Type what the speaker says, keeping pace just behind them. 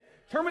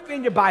Turn with me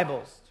in your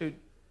Bibles to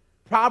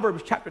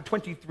Proverbs chapter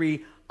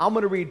 23. I'm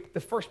going to read the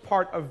first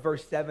part of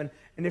verse 7.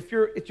 And if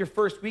it's your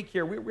first week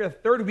here, we're a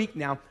third week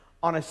now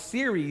on a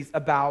series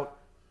about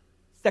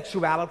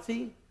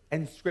sexuality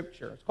and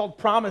Scripture. It's called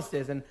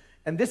Promises. And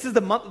this is the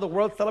month of the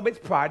world celebrates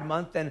Pride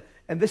Month. And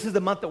this is the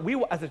month that we,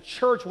 as a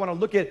church, want to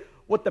look at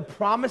what the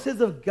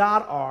promises of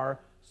God are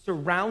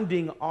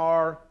surrounding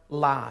our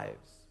lives,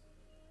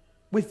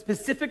 with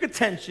specific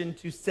attention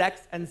to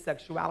sex and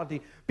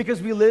sexuality, because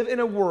we live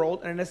in a world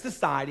and in a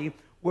society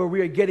where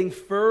we are getting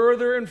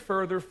further and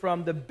further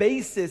from the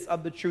basis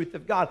of the truth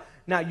of God.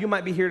 Now, you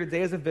might be here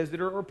today as a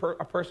visitor or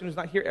a person who's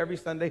not here every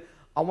Sunday.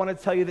 I want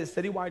to tell you that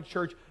Citywide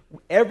Church,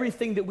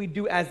 everything that we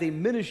do as a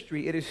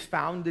ministry, it is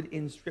founded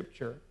in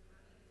Scripture.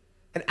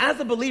 And as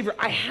a believer,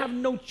 I have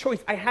no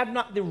choice. I have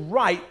not the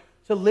right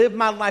to live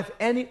my life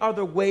any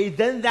other way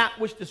than that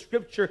which the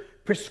Scripture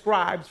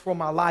prescribes for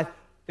my life.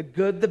 The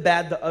good, the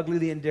bad, the ugly,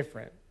 the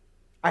indifferent.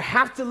 I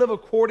have to live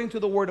according to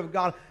the Word of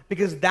God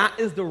because that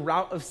is the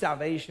route of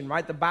salvation,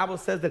 right? The Bible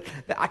says that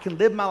I can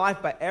live my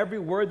life by every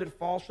word that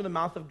falls from the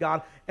mouth of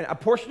God. And a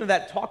portion of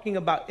that talking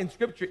about in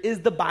Scripture is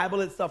the Bible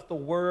itself, the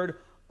Word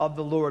of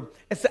the Lord.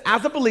 And so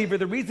as a believer,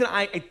 the reason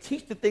I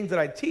teach the things that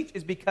I teach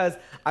is because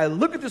I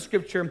look at the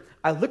Scripture,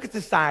 I look at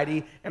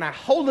society, and I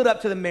hold it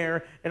up to the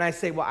mirror, and I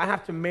say, well, I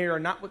have to mirror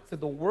not what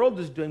the world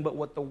is doing, but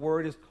what the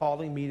Word is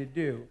calling me to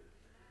do.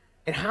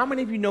 And how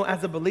many of you know,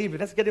 as a believer,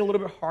 that's getting a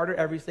little bit harder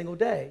every single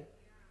day?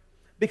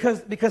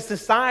 Because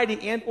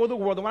society and or the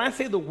world, and when I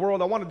say the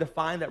world, I want to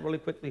define that really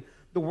quickly.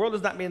 The world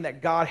does not mean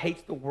that God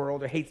hates the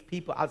world or hates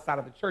people outside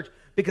of the church,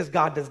 because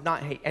God does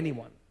not hate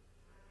anyone.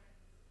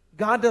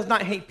 God does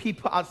not hate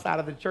people outside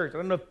of the church. I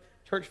don't know if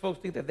church folks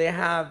think that they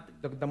have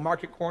the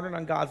market cornered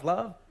on God's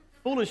love.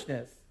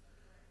 Foolishness.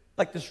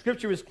 Like the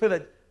Scripture is clear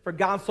that for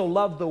God so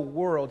loved the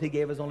world, he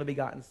gave his only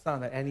begotten Son,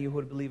 that any who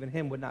would believe in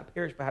him would not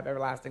perish but have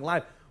everlasting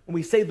life. When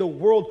we say the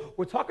world,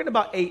 we're talking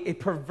about a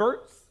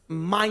perverse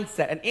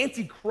mindset, an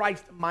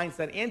anti-Christ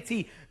mindset,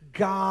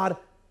 anti-God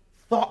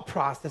thought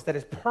process that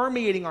is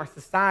permeating our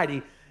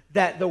society,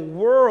 that the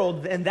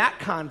world in that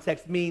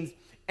context means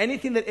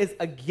anything that is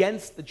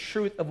against the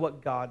truth of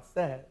what God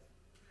says.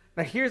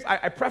 Now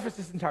I preface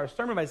this entire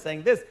sermon by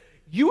saying this: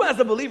 you as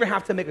a believer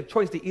have to make a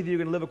choice that either you're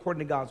going to live according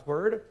to God's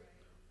word,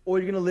 or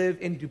you're going to live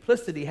in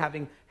duplicity,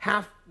 having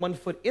half one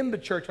foot in the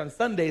church on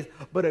Sundays,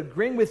 but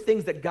agreeing with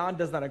things that God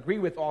does not agree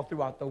with all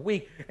throughout the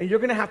week. And you're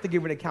going to have to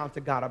give an account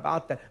to God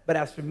about that. But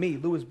as for me,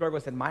 Louis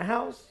Burgos in my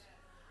house,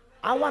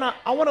 I want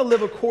to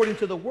live according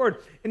to the word.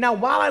 And now,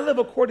 while I live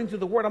according to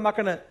the word, I'm not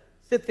going to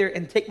sit there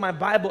and take my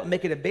Bible and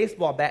make it a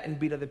baseball bat and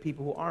beat other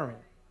people who aren't.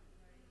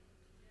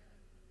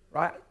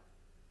 Right?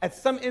 At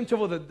some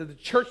interval, the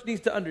church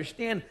needs to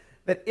understand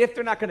that if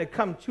they're not going to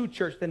come to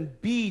church, then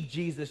be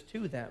Jesus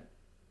to them.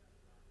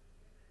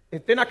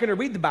 If they're not going to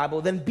read the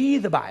Bible, then be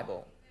the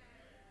Bible.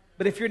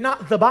 But if you're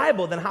not the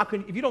Bible, then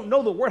if you don't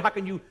know the Word, how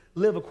can you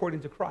live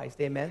according to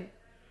Christ? Amen?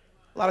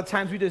 A lot of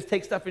times we just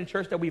take stuff in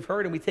church that we've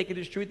heard and we take it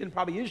as truth, and it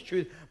probably is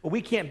truth, but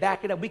we can't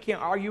back it up. We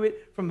can't argue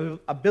it from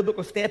a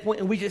biblical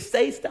standpoint, and we just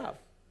say stuff.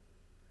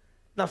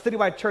 Now,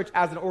 Citywide Church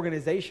as an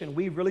organization,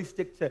 we really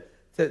stick to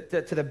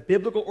the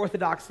biblical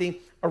orthodoxy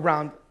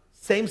around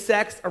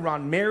same-sex,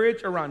 around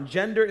marriage, around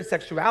gender and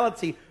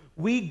sexuality.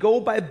 We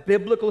go by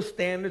biblical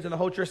standards, and the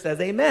whole church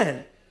says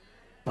amen.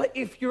 But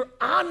if you're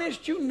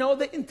honest, you know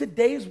that in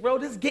today's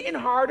world, it's getting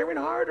harder and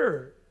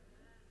harder.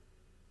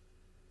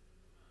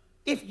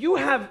 If you're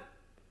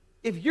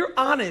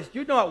honest,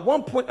 you know at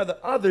one point or the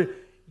other,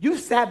 you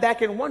sat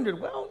back and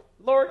wondered, well,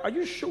 Lord, are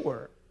you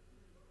sure?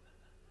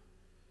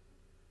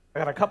 I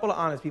got a couple of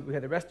honest people here.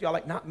 The rest of y'all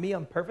like, not me,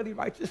 I'm perfectly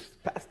righteous,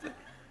 pastor.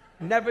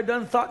 Never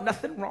done, thought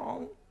nothing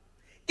wrong.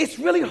 It's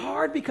really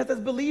hard because as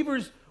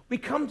believers, we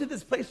come to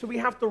this place where we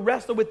have to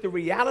wrestle with the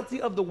reality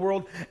of the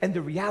world and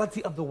the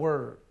reality of the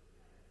word.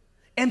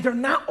 And they're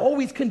not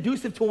always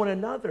conducive to one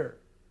another.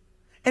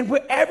 And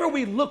wherever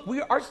we look,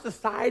 our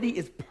society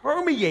is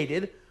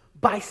permeated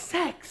by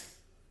sex.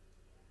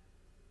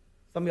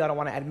 Some of y'all don't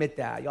want to admit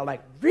that. Y'all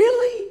like,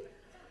 really?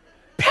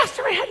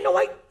 Pastor, I had no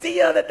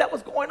idea that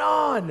was going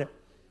on.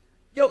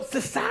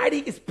 Society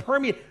is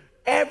permeated.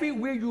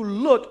 Everywhere you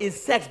look is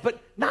sex, but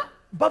not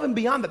above and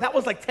beyond that. That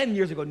was like 10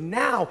 years ago.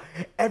 Now,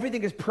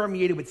 everything is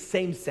permeated with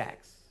same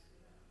sex.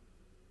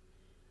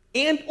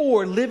 And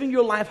or living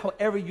your life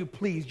however you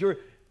please.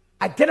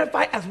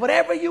 Identify as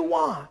whatever you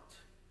want.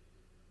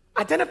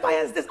 Identify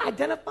as this,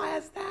 identify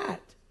as that.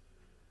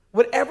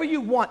 Whatever you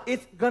want,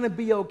 it's going to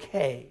be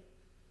okay.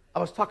 I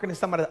was talking to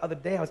somebody the other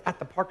day. I was at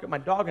the park with my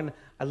dog, and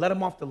I let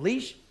him off the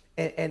leash,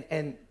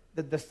 and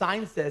the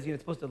sign says, you're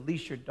supposed to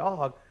leash your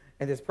dog,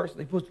 and this person,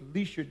 you're supposed to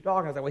leash your dog.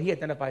 And I was like, well, he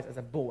identifies as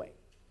a boy.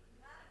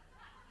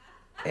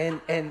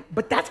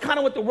 But that's kind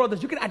of what the world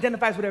does. You can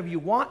identify as whatever you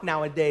want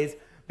nowadays,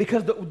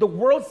 because the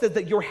world says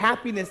that your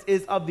happiness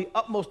is of the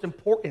utmost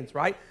importance,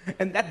 right?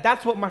 And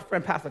that's what my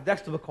friend Pastor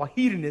Dexter would call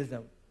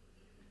hedonism.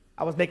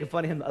 I was making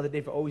fun of him the other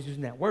day for always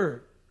using that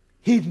word,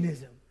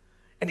 hedonism.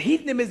 And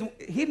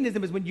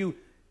hedonism is when you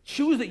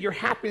choose that your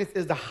happiness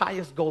is the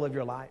highest goal of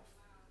your life.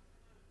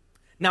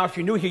 Now, if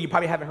you're new here, you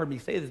probably haven't heard me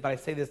say this, but I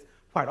say this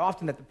quite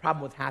often, that the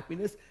problem with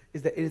happiness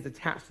is that it is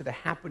attached to the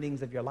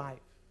happenings of your life.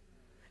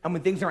 And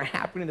when things aren't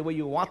happening the way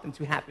you want them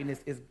to, happiness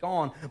is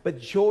gone. But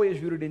joy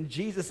is rooted in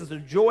Jesus. And so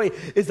joy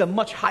is a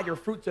much higher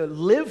fruit to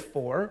live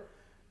for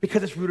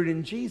because it's rooted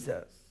in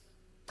Jesus.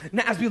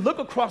 Now, as we look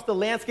across the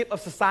landscape of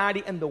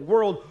society and the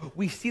world,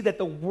 we see that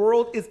the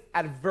world is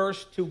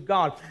adverse to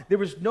God.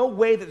 There is no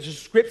way that the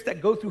scripts that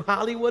go through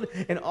Hollywood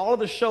and all of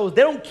the shows,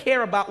 they don't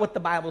care about what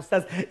the Bible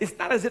says. It's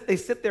not as if they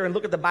sit there and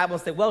look at the Bible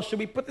and say, well, should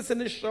we put this in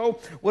this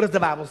show? What does the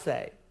Bible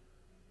say?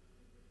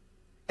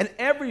 And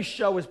every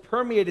show is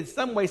permeated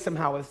some way,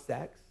 somehow with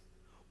sex,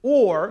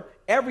 or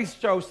every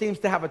show seems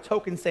to have a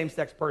token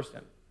same-sex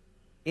person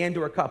and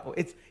or a couple.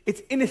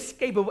 It's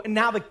inescapable. And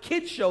now the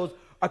kids' shows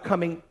are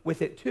coming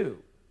with it too.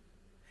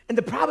 And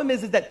the problem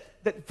is that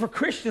for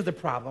Christians, the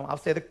problem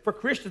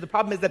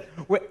is that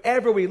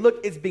wherever we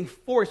look, it's being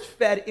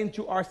force-fed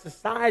into our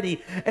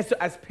society. And so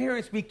as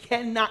parents, we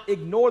cannot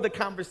ignore the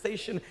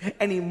conversation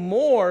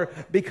anymore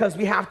because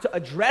we have to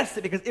address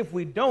it. Because if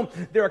we don't,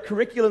 there are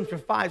curriculums for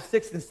 5,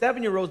 6, and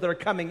 7-year-olds that are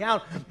coming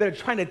out that are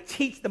trying to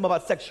teach them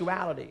about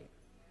sexuality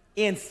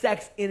and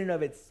sex in and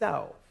of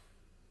itself.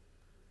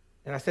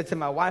 And I said to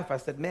my wife, I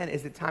said, man,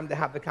 is it time to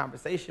have the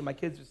conversation? My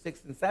kids are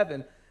 6 and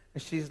 7.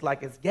 And she's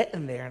like, it's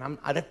getting there. And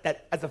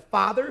as a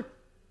father,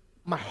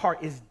 my heart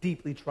is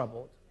deeply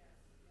troubled.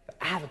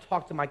 I have to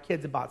talk to my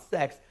kids about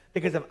sex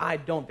because if I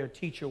don't, their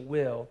teacher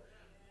will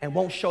and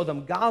won't show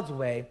them God's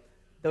way.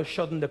 They'll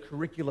show them the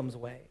curriculum's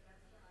way.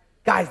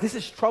 Guys, this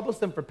is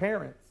troublesome for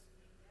parents.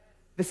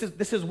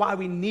 This is why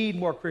we need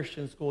more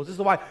Christian schools. This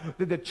is why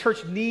the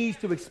church needs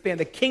to expand.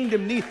 The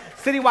kingdom needs,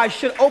 Citywide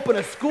should open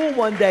a school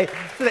one day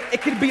so that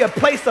it can be a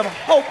place of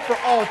hope for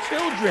all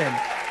children.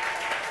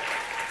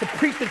 To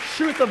preach the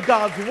truth of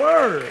God's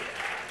word.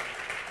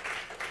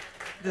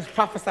 Just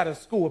prophesied at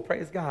school,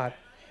 praise God.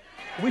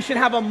 We should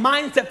have a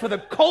mindset for the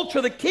culture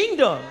of the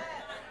kingdom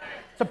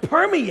to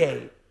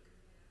permeate.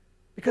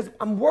 Because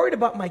I'm worried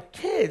about my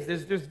kids.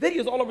 There's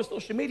videos all over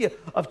social media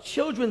of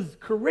children's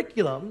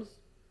curriculums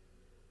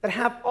that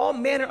have all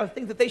manner of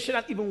things that they should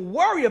not even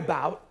worry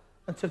about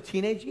until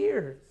teenage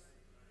years.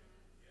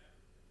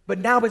 But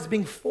now it's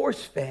being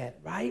force-fed,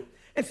 right?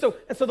 And so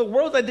the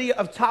world's idea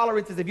of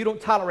tolerance is if you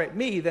don't tolerate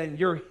me, then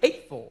you're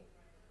hateful.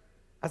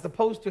 As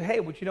opposed to, hey,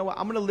 but you know what?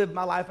 I'm going to live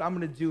my life and I'm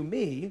going to do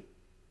me.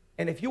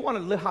 And if you want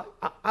to live,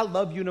 I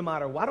love you no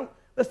matter what.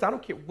 I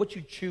don't care what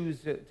you choose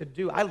to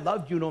do. I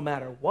love you no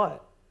matter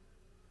what.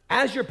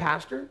 As your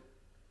pastor,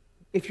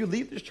 if you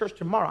leave this church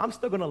tomorrow, I'm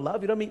still going to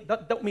love you.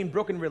 Don't mean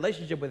broken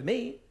relationship with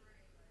me.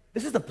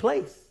 This is the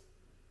place,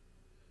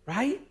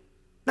 right?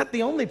 Not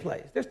the only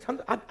place. There's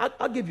tons.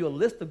 I'll give you a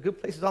list of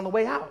good places on the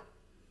way out.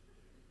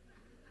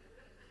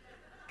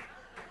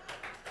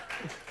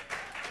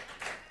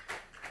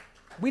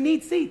 We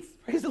need seats.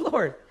 Praise the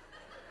Lord.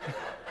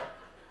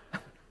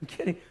 I'm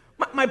kidding.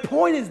 My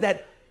point is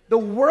that the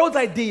world's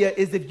idea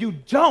is if you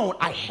don't,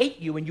 I hate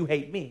you and you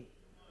hate me.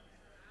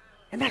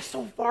 And that's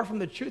so far from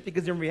the truth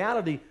because in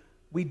reality,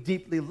 we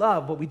deeply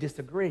love, but we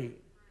disagree.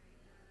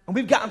 And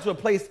we've gotten to a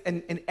place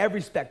in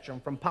every spectrum,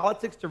 from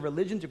politics to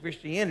religion to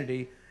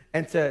Christianity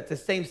and to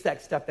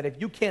same-sex stuff, that if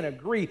you can't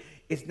agree,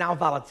 it's now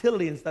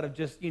volatility instead of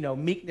just,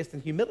 meekness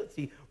and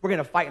humility. We're going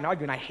to fight and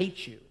argue, and I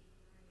hate you.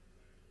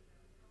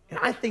 And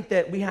I think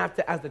that we have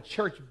to, as a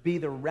church, be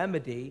the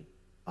remedy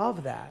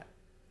of that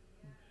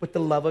with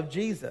the love of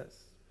Jesus.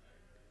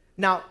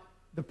 Now,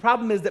 the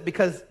problem is that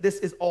because this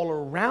is all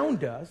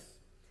around us,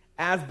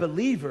 as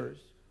believers,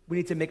 we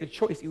need to make a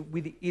choice.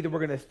 Either we're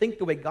going to think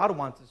the way God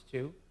wants us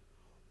to,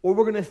 or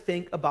we're going to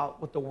think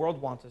about what the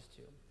world wants us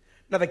to.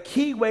 Now, the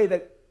key way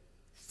that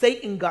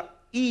Satan got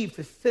Eve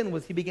to sin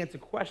was he began to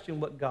question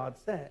what God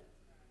said.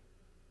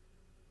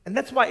 And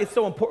that's why it's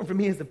so important for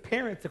me as a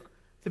parent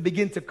to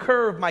begin to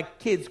curve my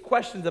kids'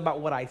 questions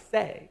about what I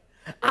say.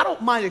 I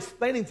don't mind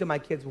explaining to my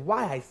kids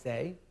why I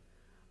say,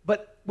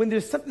 but when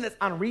there's something that's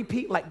on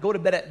repeat, like go to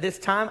bed at this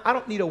time, I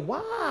don't need a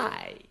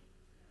why.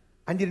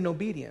 I need an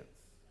obedience.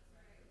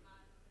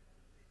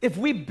 If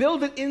we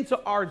build it into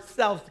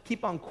ourselves to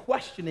keep on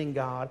questioning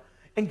God,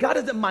 and God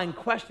doesn't mind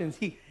questions,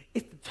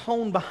 it's the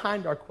tone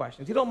behind our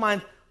questions. He don't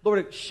mind,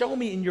 Lord, show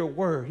me in your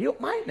word. He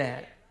don't mind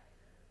that.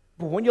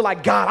 But when you're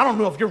like, God, I don't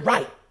know if you're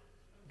right.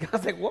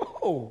 God's like,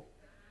 whoa.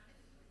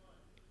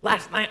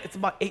 Last night, it's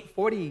about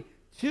 8:42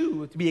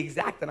 to be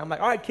exact, and I'm like,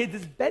 all right, kids,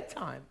 it's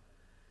bedtime.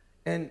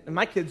 And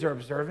my kids are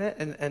observant,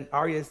 and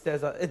Arya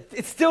says,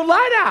 it's still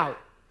light out.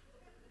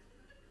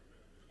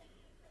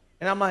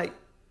 And I'm like,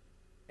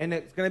 and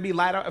it's going to be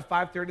light out at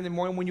 5:30 in the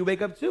morning when you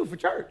wake up, too, for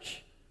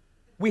church.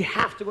 We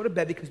have to go to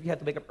bed because we have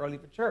to wake up early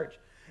for church.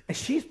 And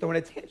she's throwing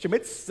a tantrum.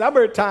 It's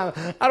summertime.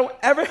 I don't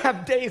ever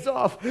have days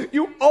off.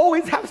 You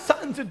always have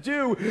something to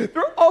do.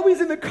 They're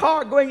always in the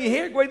car going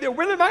here, going there.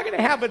 When am I going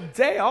to have a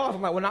day off?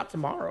 I'm like, well, not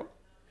tomorrow.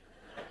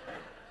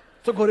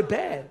 So go to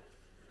bed.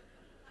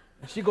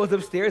 And she goes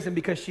upstairs, and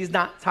because she's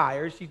not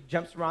tired, she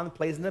jumps around and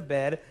plays in the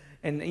bed.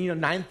 And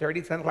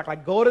 9:30, 10 o'clock,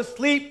 like, go to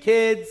sleep,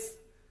 kids.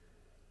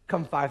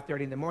 Come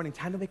 5:30 in the morning,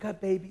 time to wake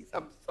up, babies.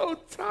 I'm so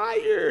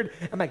tired.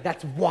 I'm like,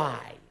 that's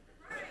why.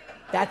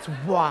 That's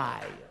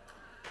why.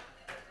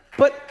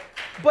 But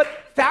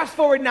fast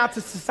forward now to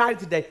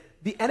society today.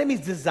 The enemy's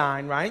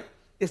design, right,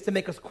 is to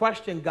make us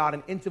question God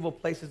in integral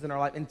places in our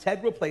life,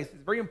 integral places,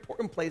 very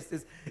important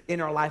places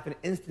in our life and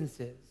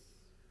instances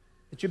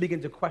that you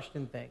begin to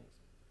question things.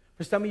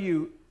 For some of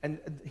you, and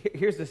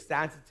here's the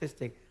sad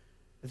statistic,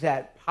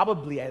 that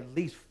probably at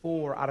least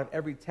 4 out of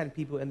every 10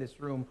 people in this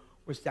room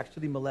were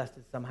sexually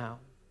molested somehow.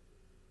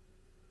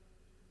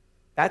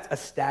 That's a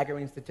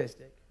staggering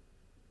statistic.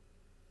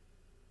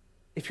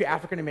 If you're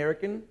African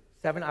American,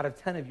 7 out of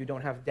 10 of you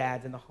don't have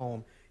dads in the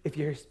home. If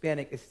you're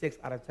Hispanic, it's 6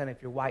 out of 10.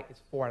 If you're white,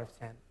 it's 4 out of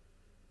 10.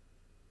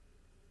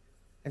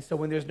 And so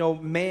when there's no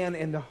man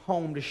in the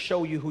home to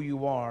show you who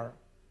you are,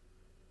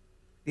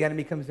 the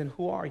enemy comes in,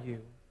 who are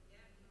you?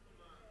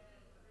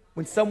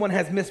 When someone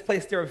has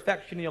misplaced their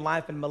affection in your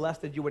life and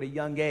molested you at a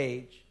young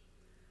age,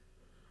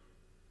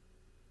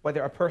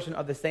 whether a person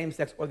of the same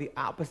sex or the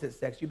opposite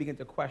sex, you begin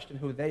to question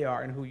who they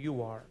are and who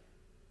you are.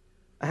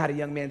 I had a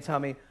young man tell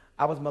me,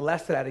 I was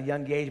molested at a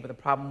young age, but the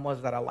problem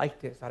was that I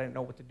liked it, so I didn't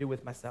know what to do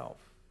with myself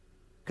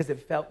because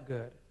it felt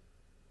good.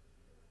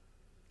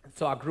 And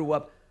so I grew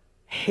up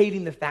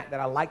hating the fact that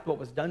I liked what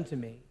was done to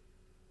me,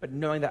 but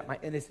knowing that my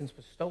innocence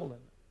was stolen.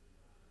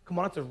 Come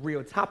on, that's a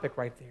real topic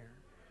right there.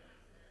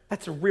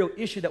 That's a real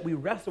issue that we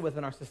wrestle with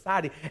in our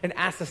society. And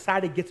as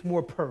society gets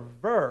more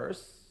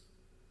perverse,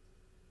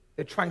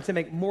 they're trying to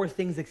make more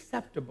things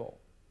acceptable.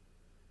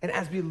 And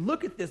as we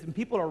look at this and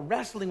people are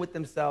wrestling with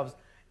themselves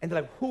and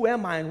they're like, who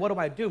am I and what do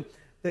I do?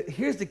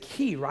 Here's the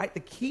key, right?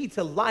 The key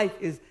to life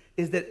is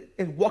that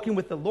in walking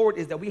with the Lord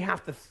is that we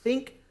have to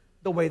think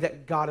the way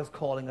that God is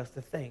calling us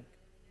to think.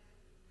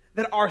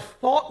 That our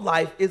thought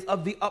life is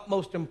of the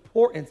utmost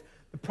importance.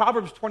 The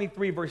Proverbs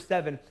 23, verse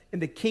 7, in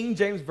the King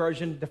James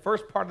Version, the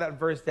first part of that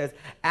verse says,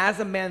 as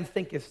a man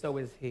thinketh, so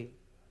is he.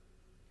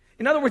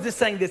 In other words, it's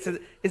saying this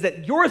is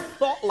that your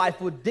thought life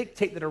will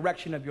dictate the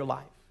direction of your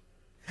life.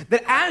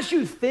 That as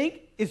you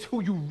think is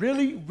who you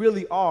really,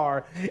 really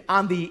are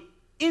on the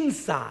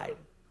inside,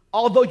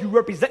 although you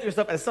represent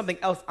yourself as something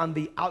else on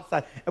the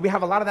outside. And we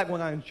have a lot of that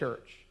going on in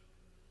church,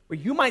 where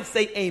you might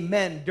say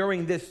amen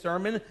during this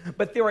sermon,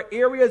 but there are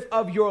areas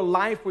of your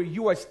life where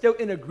you are still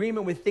in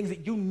agreement with things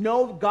that you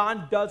know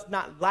God does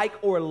not like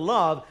or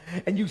love,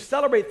 and you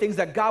celebrate things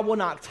that God will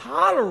not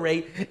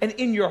tolerate, and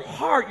in your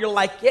heart, you're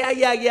like,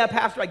 yeah,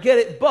 Pastor, I get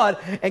it,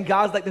 but, and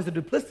God's like, there's a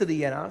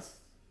duplicity in us,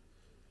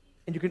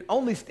 and you can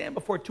only stand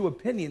before 2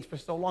 opinions for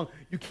so long.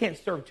 You can't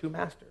serve 2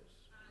 masters.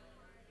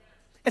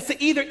 And so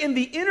either in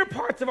the inner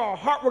parts of our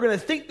heart, we're going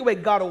to think the way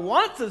God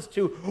wants us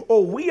to,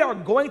 or we are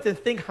going to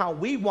think how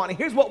we want. And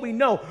here's what we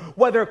know.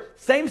 Whether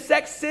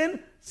same-sex sin,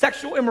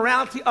 sexual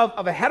immorality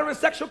of a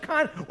heterosexual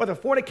kind, whether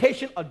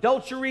fornication,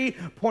 adultery,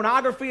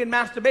 pornography, and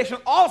masturbation,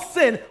 all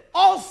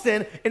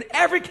sin in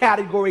every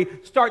category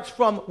starts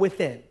from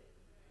within.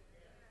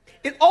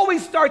 It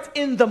always starts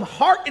in the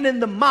heart and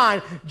in the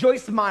mind.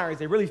 Joyce Meyer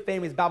is a really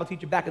famous Bible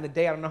teacher back in the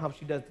day. I don't know how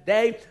she does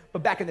today,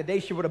 but back in the day,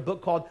 she wrote a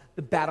book called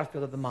The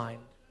Battlefield of the Mind.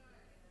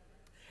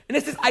 And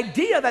it's this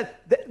idea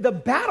that the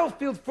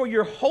battlefield for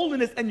your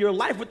holiness and your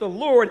life with the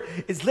Lord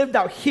is lived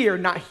out here,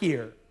 not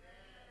here.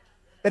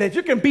 That if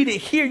you can beat it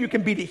here, you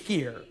can beat it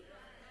here.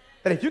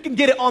 That if you can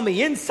get it on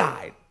the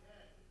inside,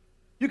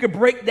 you can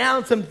break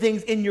down some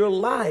things in your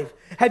life.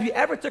 Have you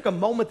ever took a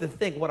moment to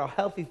think what a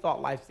healthy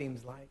thought life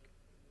seems like?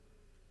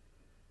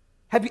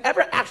 Have you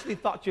ever actually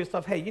thought to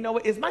yourself, hey, you know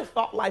what, is my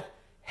thought life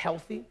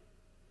healthy?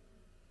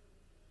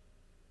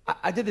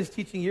 I did this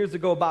teaching years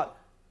ago about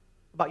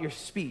your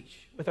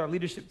speech with our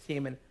leadership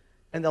team.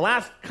 And the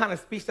last kind of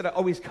speech that I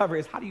always cover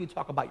is how do you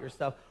talk about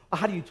yourself or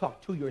how do you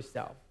talk to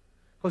yourself?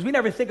 Because we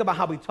never think about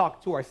how we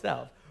talk to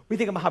ourselves. We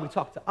think about how we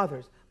talk to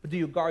others. But do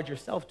you guard your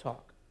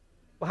self-talk?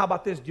 Well, how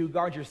about this? Do you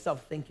guard your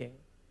self-thinking?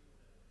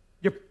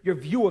 Your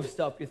view of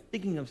self, your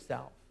thinking of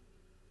self.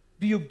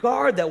 Do you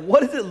guard that?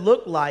 What does it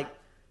look like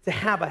to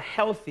have a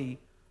healthy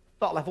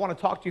thought life? I want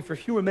to talk to you for a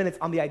few minutes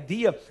on the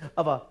idea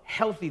of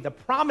the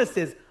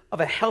promises of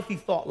a healthy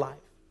thought life.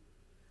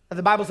 And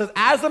the Bible says,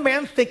 as a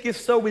man thinketh,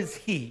 so is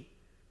he.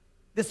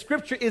 This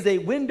scripture is a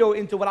window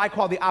into what I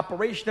call the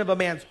operation of a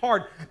man's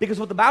heart, because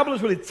what the Bible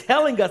is really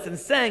telling us and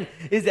saying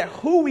is that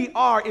who we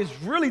are is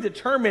really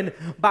determined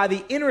by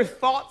the inner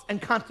thoughts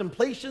and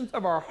contemplations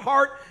of our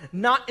heart,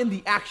 not in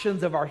the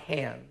actions of our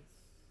hands.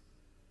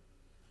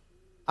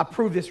 I'll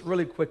prove this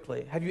really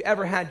quickly. Have you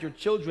ever had your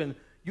children,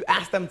 you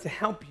ask them to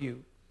help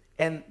you,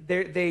 and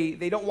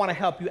they don't want to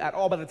help you at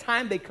all. By the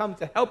time they come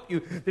to help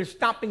you, they're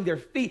stomping their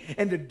feet,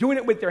 and they're doing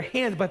it with their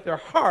hands, but their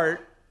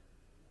heart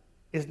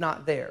is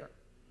not there.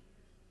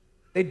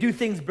 They do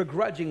things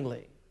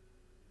begrudgingly.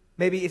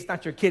 Maybe it's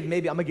not your kid.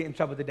 Maybe I'm going to get in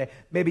trouble today.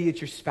 Maybe it's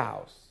your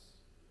spouse.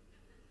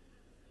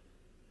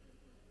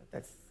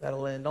 Let that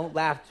settle in. Don't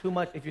laugh too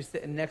much if you're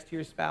sitting next to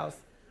your spouse.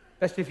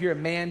 Especially if you're a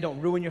man, don't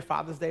ruin your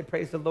Father's Day.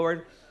 Praise the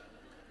Lord.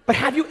 But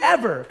have you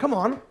ever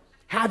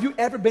Have you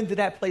ever been to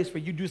that place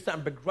where you do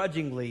something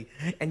begrudgingly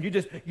and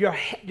your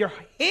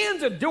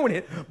hands are doing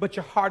it, but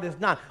your heart is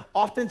not?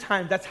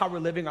 Oftentimes, that's how we're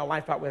living our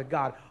life out with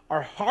God.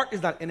 Our heart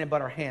is not in it,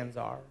 but our hands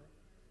are.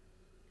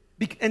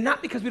 And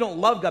not because we don't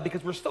love God,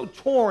 because we're so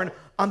torn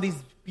on these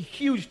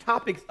huge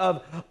topics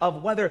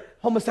of whether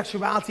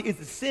homosexuality is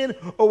a sin,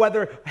 or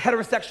whether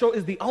heterosexual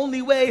is the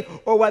only way,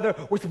 or whether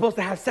we're supposed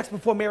to have sex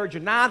before marriage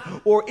or not,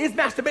 or is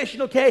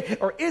masturbation okay,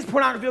 or is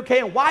pornography okay,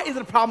 and why is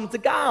it a problem to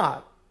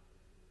God?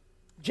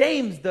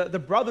 James, the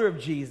brother of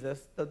Jesus,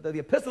 the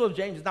epistle of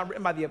James is not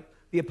written by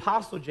the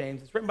apostle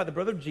James, it's written by the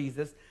brother of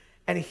Jesus,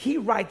 and he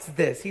writes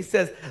this. He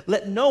says,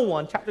 let no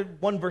one, chapter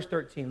 1, verse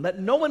 13, let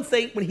no one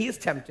say when he is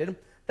tempted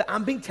that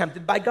I'm being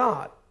tempted by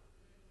God.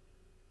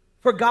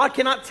 For God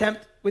cannot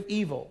tempt with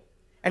evil,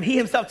 and he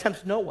himself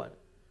tempts no one.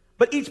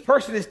 But each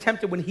person is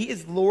tempted when he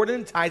is lured and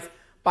enticed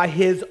by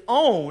his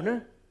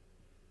own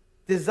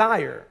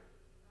desire.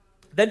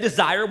 Then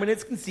desire, when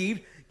it's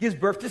conceived, gives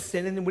birth to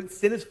sin, and when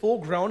sin is full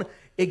grown,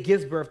 it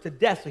gives birth to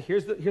death. So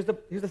here's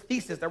the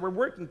thesis that we're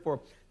working for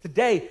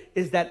today,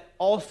 is that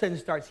all sin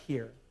starts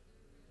here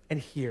and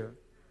here.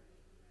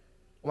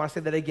 I want to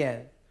say that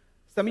again.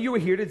 Some of you are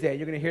here today,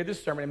 you're going to hear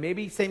this sermon, and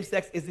maybe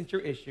same-sex isn't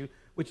your issue,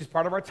 which is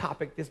part of our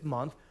topic this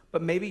month,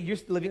 but maybe you're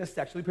living a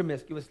sexually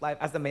promiscuous life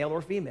as a male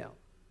or female.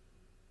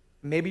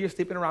 Maybe you're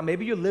sleeping around.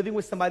 Maybe you're living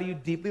with somebody you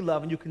deeply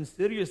love and you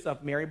consider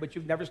yourself married, but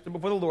you've never stood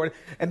before the Lord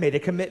and made a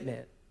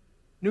commitment.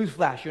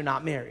 Newsflash, you're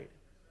not married.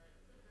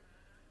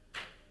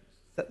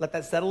 Let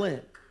that settle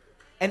in.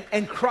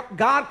 And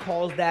God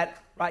calls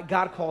that, right?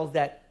 God calls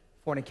that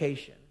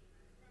fornication,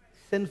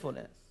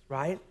 sinfulness,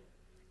 right?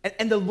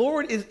 And the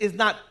Lord is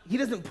not, he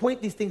doesn't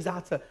point these things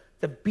out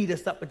to beat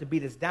us up and to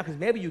beat us down, because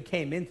maybe you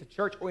came into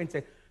church or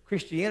into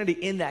Christianity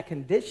in that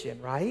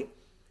condition, right?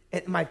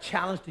 And my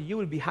challenge to you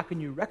would be, how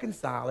can you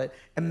reconcile it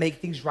and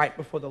make things right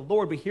before the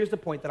Lord? But here's the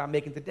point that I'm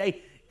making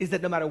today, is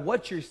that no matter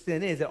what your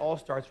sin is, it all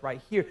starts right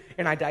here.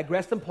 And I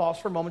digress and pause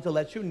for a moment to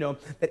let you know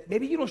that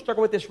maybe you don't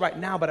struggle with this right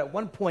now, but at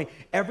one point,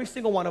 every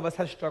single one of us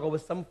has struggled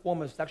with some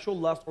form of sexual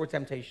lust or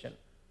temptation,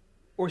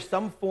 or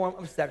some form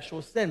of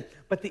sexual sin.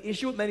 But the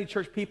issue with many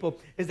church people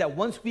is that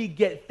once we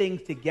get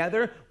things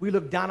together, we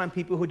look down on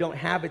people who don't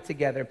have it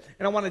together.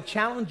 And I want to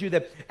challenge you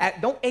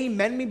that don't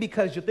amen me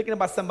because you're thinking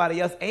about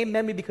somebody else.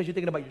 Amen me because you're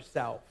thinking about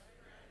yourself.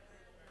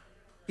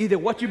 Either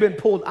what you've been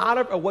pulled out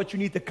of or what you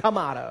need to come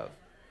out of.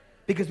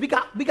 Because we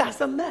got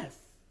some mess.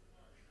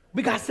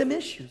 We got some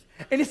issues.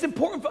 And it's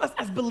important for us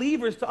as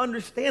believers to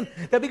understand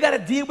that we got to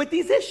deal with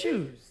these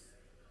issues.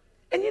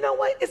 And you know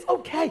what? It's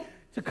okay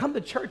to come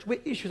to church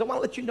with issues. I want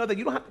to let you know that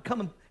you don't have to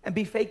come and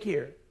be fake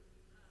here.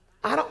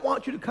 I don't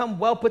want you to come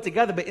well put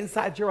together, but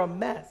inside you're a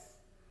mess.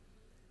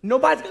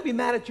 Nobody's going to be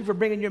mad at you for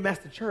bringing your mess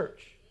to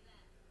church.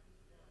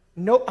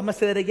 Nope, I'm going to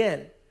say that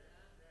again.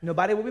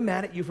 Nobody will be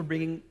mad at you for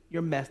bringing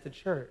your mess to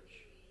church.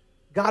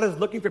 God is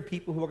looking for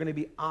people who are going to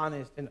be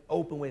honest and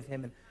open with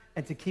him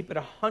and to keep it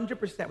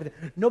 100% with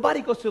him.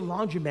 Nobody goes to the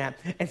laundromat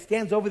and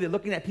stands over there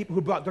looking at people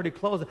who brought dirty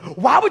clothes.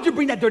 Why would you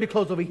bring that dirty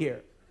clothes over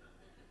here?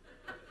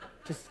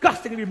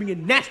 Disgusting to be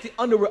bringing nasty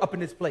underwear up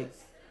in this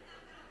place.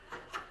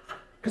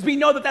 Because we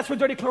know that that's where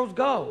dirty clothes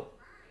go.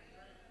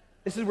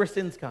 This is where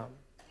sins come.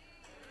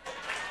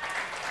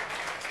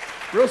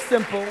 Real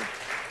simple.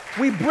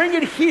 We bring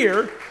it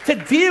here to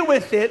deal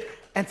with it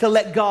and to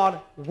let God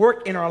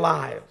work in our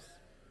lives.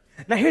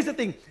 Now here's the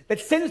thing, that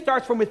sin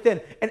starts from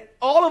within. And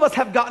all of us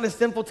have gotten a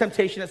sinful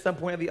temptation at some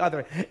point or the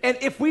other. And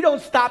if we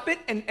don't stop it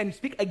and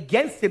speak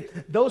against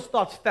it, those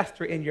thoughts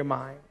fester in your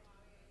mind.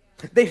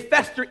 They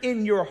fester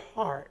in your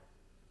heart.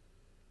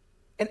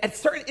 And at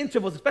certain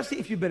intervals, especially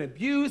if you've been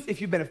abused,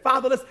 if you've been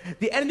fatherless,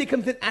 the enemy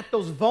comes in at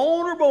those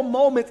vulnerable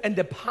moments and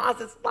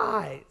deposits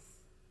lies.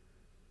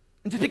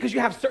 And just because you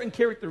have certain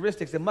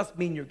characteristics, it must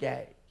mean you're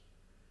gay.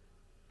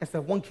 And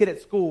so one kid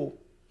at school,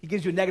 he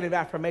gives you a negative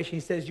affirmation. He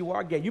says, you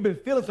are gay. You've been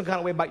feeling some kind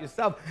of way about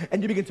yourself,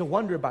 and you begin to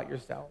wonder about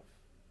yourself.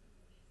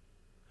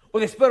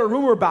 Or they spread a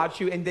rumor about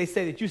you, and they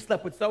say that you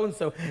slept with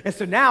so-and-so. And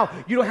so now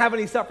you don't have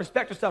any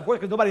self-respect or self-worth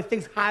because nobody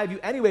thinks high of you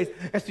anyways,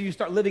 and so you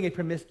start living a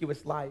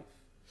promiscuous life.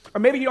 Or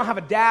maybe you don't have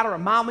a dad or a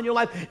mom in your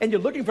life, and you're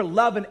looking for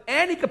love in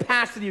any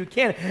capacity you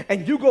can,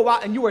 and you go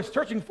out and you are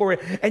searching for it,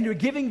 and you're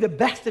giving the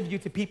best of you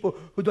to people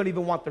who don't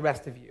even want the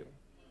rest of you.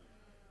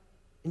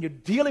 And you're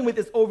dealing with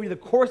this over the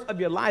course of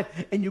your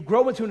life, and you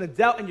grow into an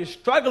adult, and you're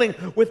struggling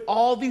with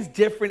all these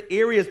different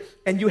areas,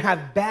 and you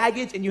have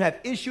baggage, and you have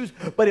issues,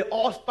 but it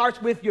all starts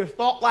with your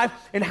thought life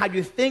and how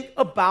you think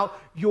about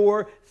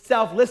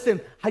yourself. Listen,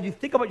 how you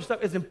think about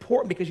yourself is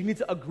important because you need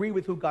to agree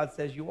with who God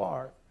says you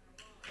are.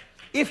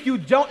 If you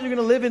don't, you're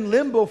going to live in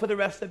limbo for the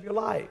rest of your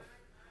life.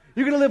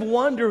 You're going to live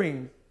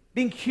wondering,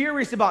 being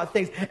curious about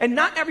things. And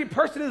not every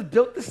person is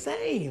built the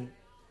same.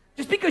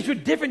 Just because you're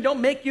different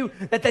don't make you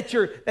that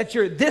you're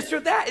this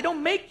or that. It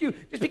don't make you,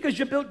 just because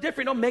you're built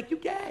different, don't make you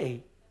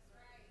gay.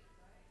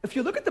 If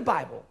you look at the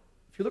Bible,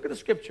 if you look at the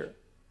scripture,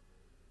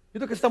 you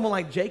look at someone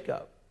like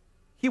Jacob.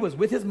 He was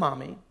with his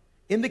mommy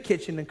in the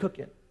kitchen and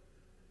cooking.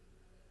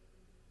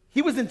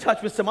 He was in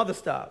touch with some other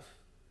stuff.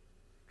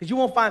 Because you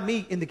won't find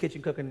me in the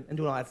kitchen cooking and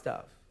doing all that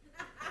stuff.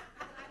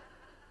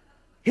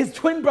 His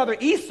twin brother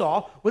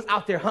Esau was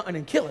out there hunting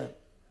and killing.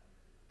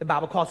 The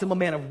Bible calls him a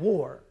man of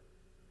war.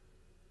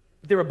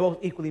 But they were both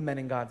equally men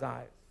in God's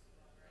eyes.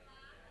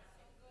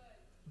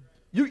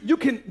 You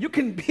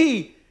can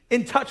be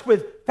in touch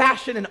with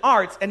fashion and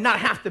arts and not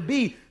have to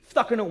be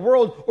stuck in a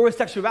world or a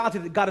sexuality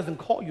that God doesn't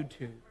call you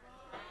to.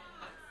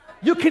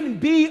 You can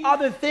be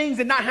other things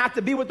and not have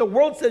to be what the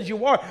world says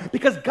you are,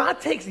 because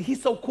God takes it.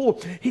 He's so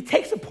cool. He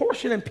takes a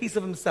portion and piece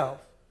of himself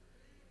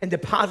and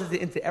deposits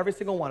it into every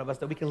single one of us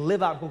that we can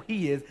live out who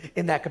he is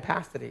in that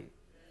capacity.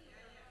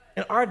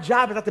 And our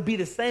job is not to be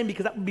the same,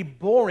 because that would be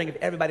boring if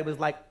everybody was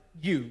like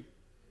you.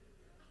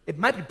 It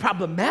might be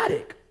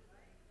problematic,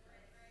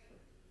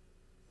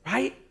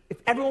 right? If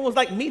everyone was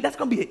like me, that's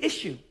going to be an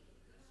issue.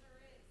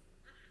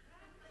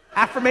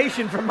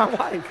 Affirmation from my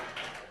wife.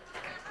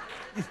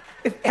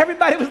 If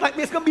everybody was like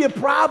me, it's going to be a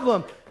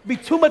problem. It'd be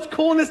too much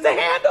coolness to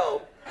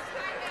handle.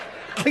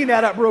 Clean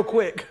that up real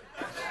quick.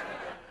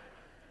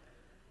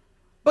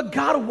 But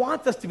God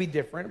wants us to be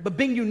different, but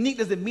being unique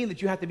doesn't mean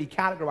that you have to be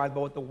categorized by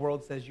what the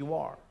world says you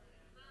are.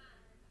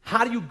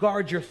 How do you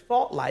guard your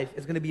thought life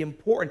is going to be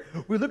important.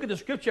 We look at the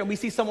scripture and we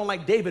see someone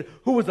like David,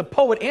 who was a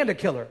poet and a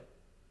killer.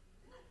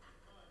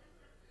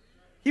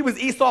 He was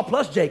Esau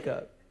plus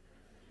Jacob.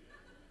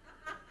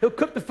 He'll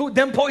cook the food,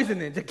 then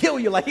poison it to kill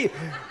you.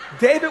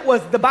 David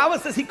was, the Bible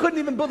says he couldn't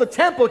even build a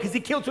temple because he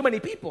killed too many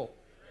people.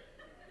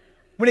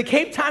 When it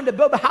came time to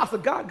build the house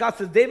of God, God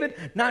says, David,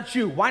 not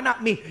you. Why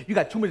not me? You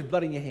got too much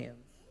blood in your hands.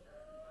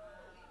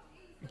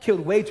 You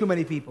killed way too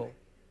many people.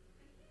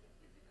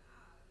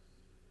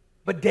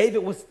 But David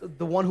was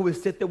the one who would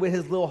sit there with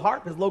his little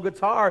harp, his little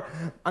guitar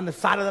on the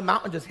side of the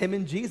mountain, just him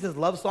and Jesus,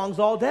 love songs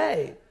all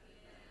day.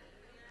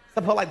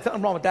 Some people like,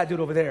 something wrong with that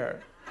dude over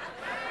there.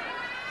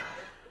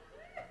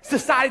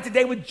 Society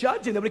today would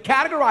judge him. They would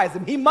categorize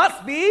him. He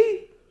must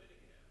be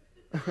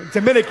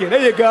Dominican.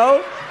 There you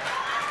go.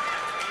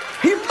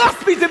 He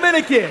must be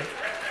Dominican.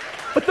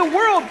 But the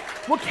world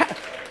will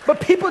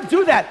but people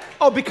do that.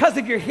 Oh, because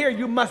of your hair,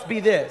 you must be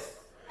this.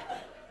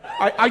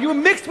 Are you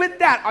mixed with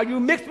that? Are you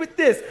mixed with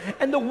this?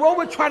 And the world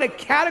will try to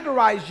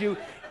categorize you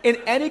in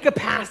any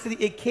capacity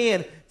it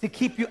can to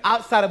keep you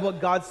outside of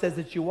what God says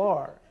that you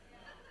are.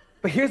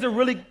 But here's a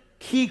really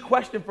key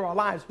question for our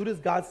lives. Who does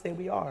God say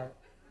we are?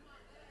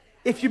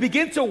 If you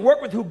begin to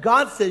work with who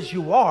God says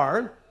you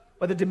are,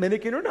 whether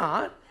Dominican or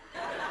not,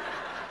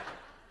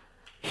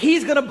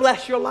 he's going to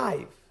bless your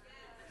life.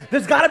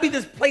 There's got to be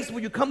this place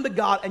where you come to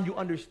God and you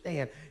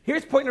understand.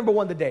 Here's point number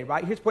one today,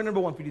 right? Here's point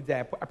number one for you today.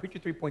 I preach you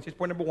 3 points. Here's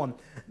point number one.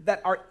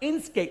 That our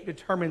inscape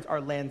determines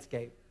our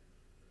landscape.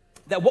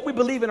 That what we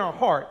believe in our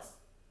hearts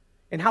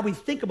and how we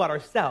think about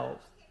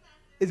ourselves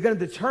is going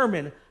to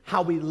determine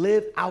how we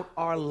live out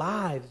our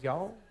lives,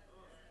 y'all.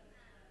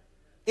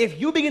 If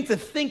you begin to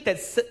think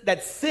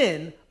that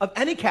sin of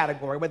any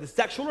category, whether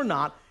sexual or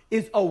not,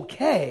 is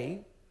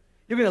okay,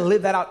 you're going to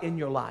live that out in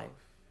your life.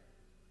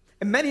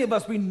 And many of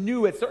us, we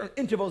knew at certain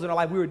intervals in our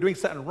life we were doing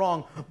something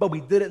wrong, but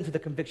we did it until the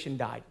conviction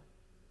died.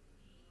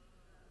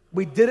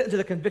 We did it until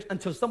the conviction,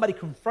 until somebody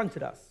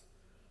confronted us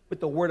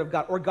with the word of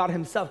God, or God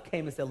himself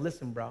came and said,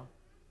 listen, bro,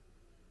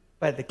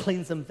 I had to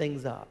clean some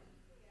things up.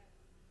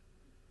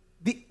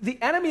 The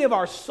enemy of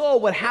our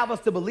soul would have us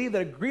to believe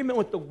that agreement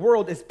with the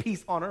world is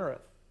peace on earth.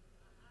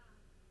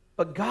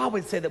 But God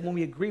would say that when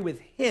we agree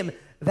with him,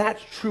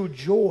 that's true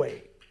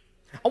joy.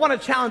 I want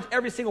to challenge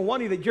every single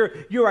one of you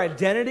that your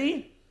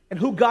identity and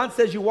who God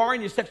says you are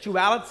in your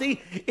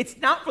sexuality, it's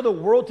not for the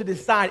world to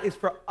decide. It's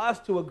for us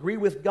to agree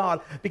with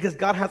God, because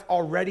God has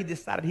already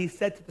decided. He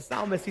said to the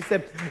psalmist, he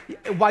said,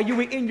 while you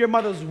were in your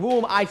mother's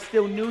womb, I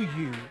still knew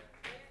you.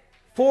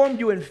 Formed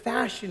you and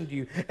fashioned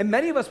you. And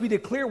many of us, we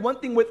declare one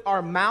thing with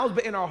our mouths,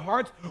 but in our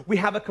hearts, we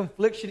have a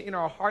confliction in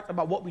our hearts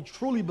about what we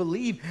truly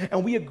believe.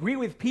 And we agree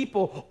with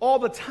people all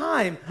the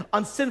time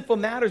on sinful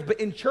matters, but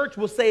in church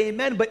we'll say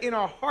amen. But in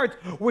our hearts,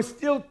 we're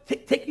still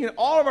taking in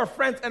all of our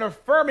friends and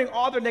affirming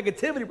all their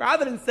negativity,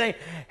 rather than saying,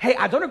 hey,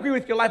 I don't agree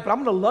with your life, but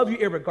I'm going to love you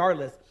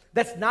irregardless.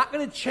 That's not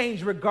going to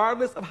change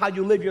regardless of how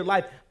you live your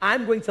life.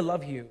 I'm going to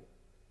love you.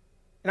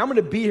 And I'm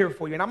going to be here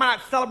for you. And I might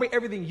not celebrate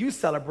everything you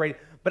celebrate,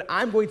 but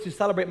I'm going to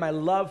celebrate my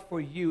love for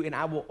you, and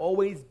I will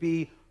always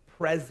be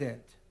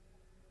present.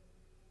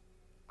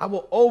 I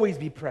will always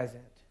be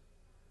present.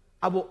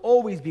 I will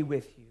always be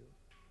with you.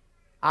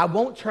 I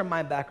won't turn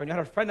my back on you. I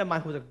had a friend of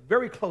mine who was a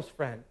very close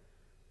friend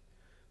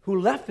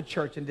who left the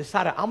church and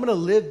decided, I'm going to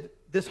live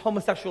this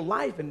homosexual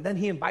life, and then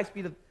he invites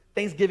me to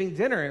Thanksgiving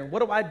dinner, and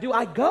what do?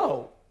 I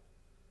go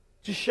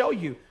to show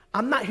you.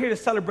 I'm not here to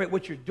celebrate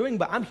what you're doing,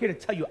 but I'm here to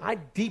tell you I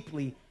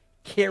deeply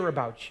care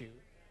about you,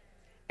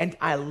 and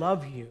I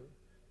love you.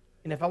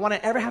 And if I want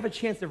to ever have a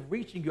chance of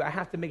reaching you, I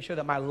have to make sure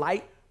that my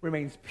light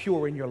remains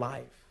pure in your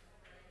life.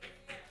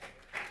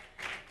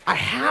 I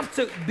have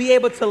to be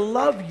able to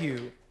love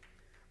you.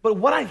 But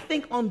what I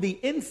think on the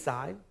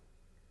inside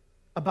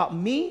about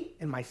me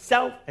and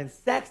myself and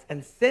sex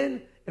and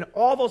sin and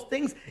all those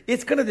things,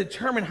 it's going to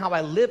determine how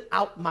I live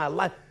out my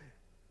life.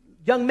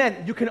 Young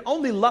men, you can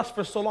only lust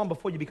for so long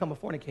before you become a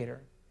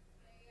fornicator.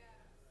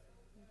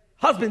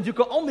 Husbands, you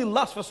can only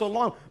lust for so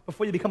long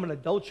before you become an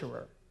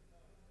adulterer.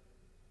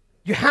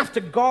 You have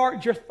to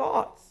guard your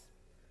thoughts.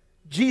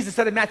 Jesus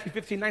said in Matthew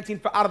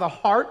 15:19, for out of the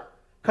heart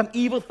come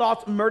evil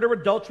thoughts, murder,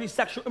 adultery,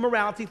 sexual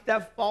immorality,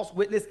 theft, false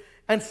witness,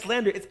 and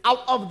slander. It's out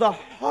of the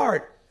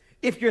heart.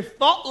 If your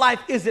thought life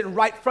isn't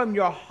right from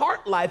your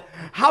heart life,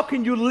 how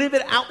can you live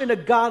it out in a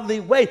godly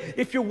way?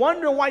 If you're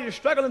wondering why you're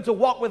struggling to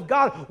walk with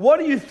God, what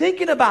are you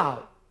thinking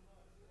about?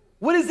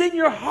 What is in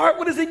your heart?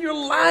 What is in your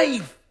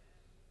life?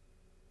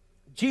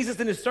 Jesus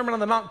in his Sermon on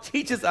the Mount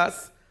teaches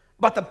us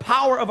about the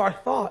power of our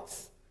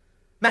thoughts.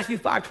 Matthew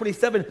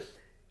 5:27,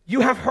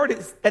 you have heard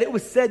that it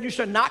was said, you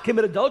shall not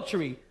commit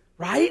adultery,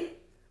 right?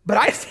 But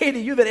I say to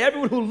you that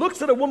everyone who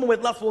looks at a woman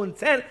with lustful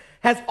intent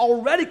has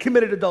already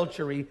committed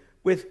adultery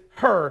with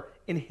her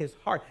in his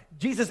heart.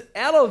 Jesus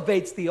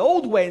elevates the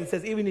old way and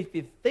says, even if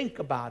you think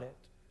about it.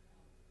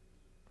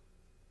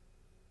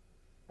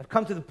 I've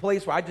come to the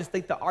place where I just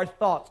think that our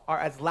thoughts are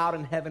as loud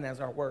in heaven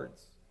as our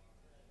words.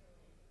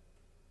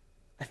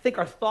 I think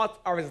our thoughts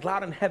are as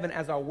loud in heaven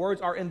as our words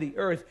are in the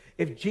earth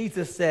if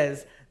Jesus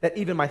says that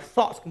even my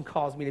thoughts can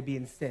cause me to be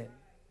in sin.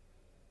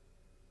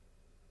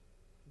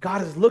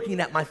 God is looking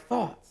at my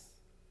thoughts.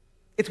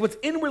 It's what's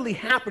inwardly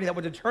happening that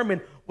will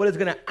determine what is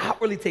going to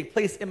outwardly take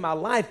place in my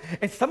life.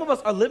 And some of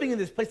us are living in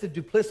this place of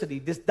duplicity,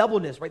 this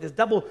doubleness, right? This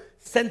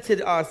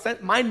double-scented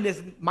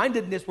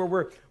mindedness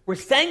where we're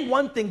saying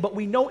one thing, but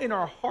we know in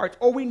our hearts,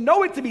 or we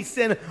know it to be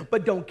sin,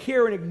 but don't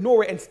care and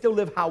ignore it and still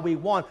live how we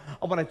want.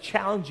 I want to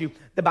challenge you.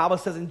 The Bible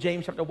says in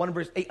James chapter 1,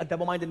 verse 8, a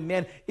double-minded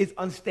man is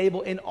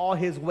unstable in all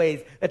his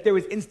ways. That there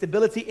is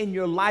instability in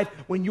your life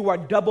when you are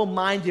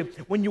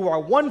double-minded, when you are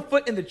 1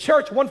 foot in the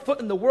church, 1 foot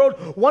in the world,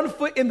 1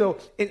 foot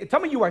tell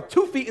me you are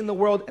 2 feet in the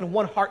world and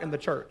 1 heart in the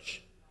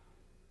church.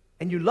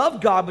 And you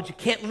love God, but you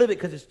can't live it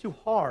because it's too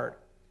hard.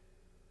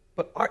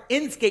 But our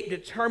inscape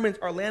determines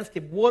our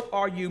landscape. What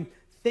are you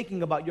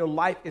thinking about? Your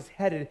life is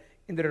headed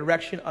in the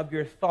direction of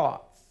your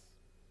thoughts.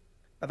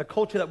 Now, the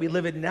culture that we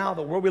live in now,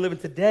 the world we live in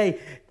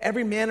today,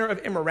 every manner of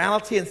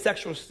immorality and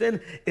sexual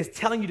sin is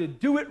telling you to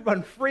do it,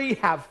 run free,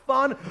 have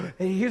fun.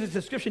 And here's a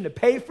subscription to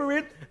pay for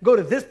it. Go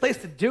to this place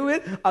to do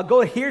it.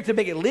 Go here to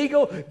make it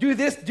legal. Do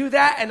this, do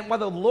that. And while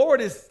the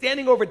Lord is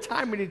standing over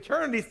time and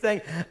eternity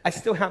saying, I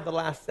still have the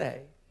last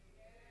say.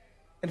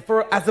 And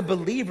as a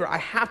believer, I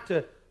have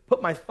to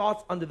put my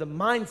thoughts under the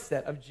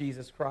mindset of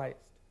Jesus Christ.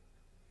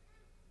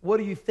 What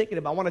are you thinking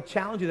about? I want to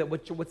challenge you that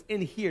what's in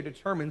here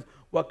determines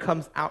what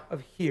comes out of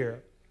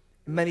here.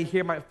 Many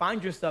here might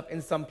find yourself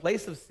in some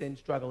place of sin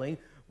struggling,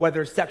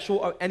 whether sexual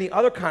or any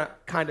other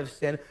kind of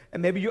sin,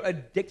 and maybe you're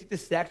addicted to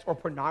sex or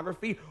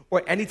pornography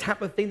or any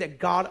type of thing that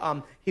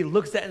God, he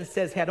looks at and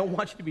says, hey, I don't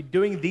want you to be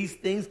doing these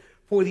things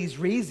for these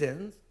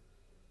reasons.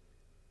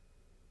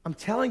 I'm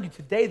telling you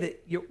today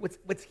that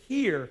what's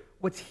here,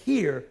 what's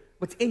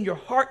in your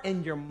heart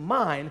and your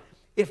mind,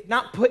 if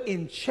not put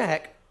in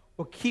check,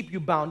 will keep you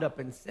bound up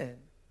in sin.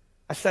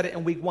 I said it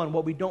in week 1,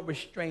 what we don't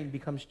restrain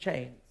becomes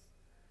chains.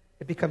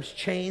 It becomes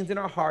chains in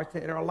our hearts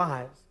and in our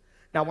lives.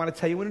 Now, I want to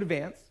tell you in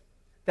advance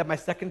that my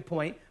second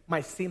point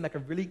might seem like a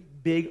really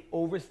big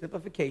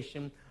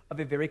oversimplification of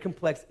a very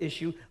complex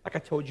issue, like I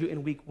told you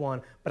in week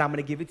 1, but I'm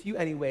going to give it to you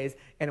anyways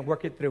and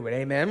work it through it.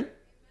 Amen?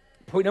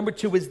 Point number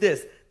 2 is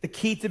this. The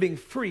key to being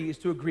free is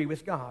to agree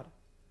with God.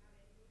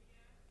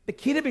 The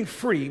key to being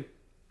free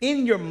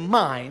in your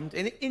mind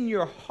and in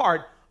your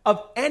heart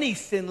of any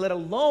sin, let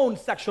alone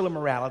sexual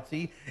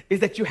immorality, is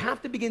that you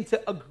have to begin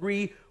to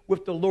agree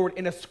with the Lord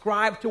and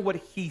ascribe to what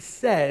he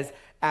says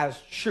as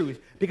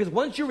truth. Because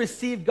once you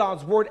receive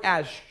God's word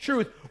as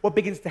truth, what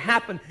begins to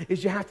happen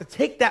is you have to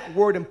take that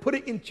word and put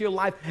it into your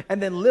life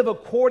and then live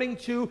according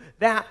to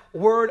that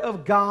word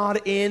of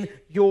God in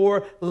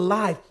your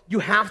life. You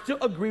have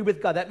to agree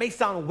with God. That may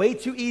sound way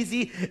too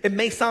easy. It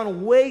may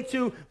sound way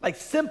too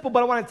simple,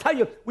 but I want to tell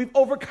you, we've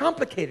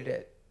overcomplicated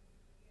it.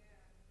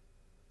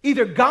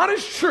 Either God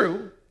is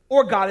true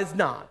or God is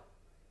not.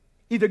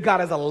 Either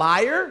God is a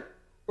liar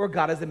or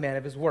God is a man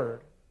of his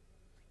word.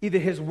 Either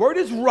his word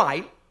is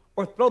right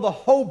or throw the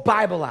whole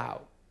Bible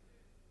out.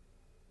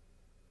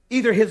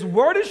 Either his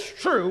word is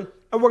true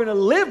and we're going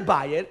to live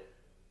by it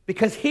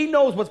because he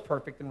knows what's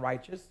perfect and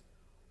righteous,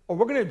 or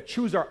we're going to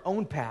choose our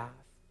own path.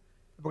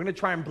 We're going to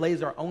try and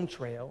blaze our own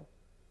trail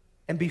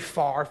and be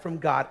far from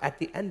God at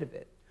the end of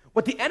it.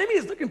 What the enemy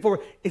is looking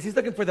for is he's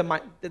looking for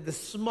the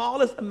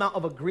smallest amount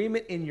of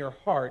agreement in your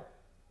heart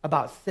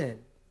about sin.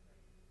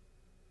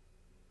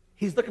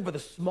 He's looking for the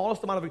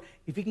smallest amount of,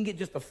 if he can get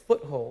just a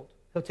foothold,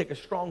 he'll take a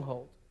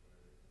stronghold.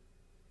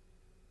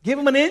 Give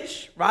him an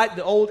inch, right?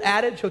 The old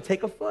adage, he'll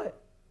take a foot.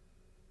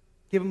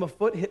 Give him a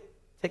foot,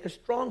 take a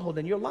stronghold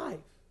in your life.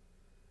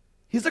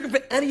 He's looking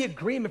for any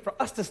agreement for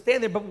us to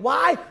stand there. But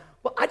why?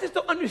 Well, I just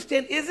don't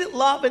understand. Isn't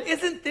love and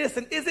isn't this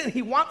and isn't,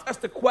 he wants us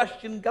to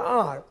question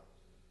God.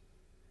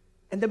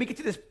 And then we get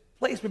to this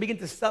place where we begin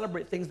to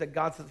celebrate things that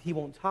God says he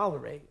won't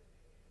tolerate.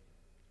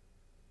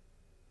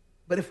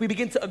 But if we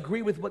begin to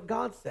agree with what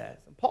God says,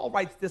 and Paul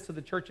writes this to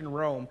the church in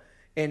Rome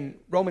in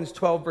Romans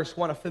 12, verse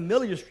 1, a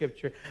familiar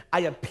scripture,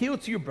 I appeal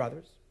to you,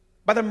 brothers,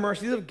 by the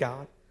mercies of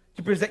God,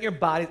 to present your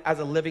bodies as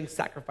a living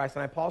sacrifice.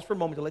 And I pause for a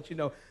moment to let you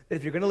know that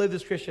if you're going to live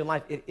this Christian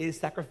life, it is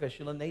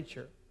sacrificial in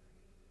nature.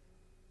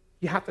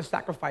 You have to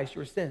sacrifice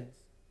your sins.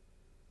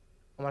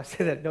 I want to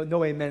say that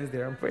no amens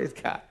there. Praise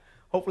God.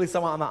 Hopefully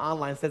someone on the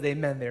online says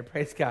amen there.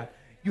 Praise God.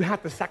 You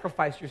have to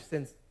sacrifice your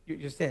sins,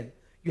 your sin.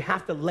 You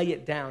have to lay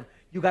it down.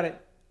 You got to.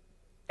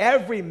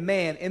 Every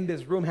man in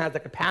this room has the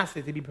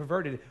capacity to be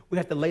perverted. We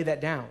have to lay that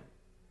down.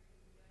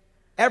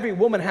 Every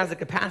woman has the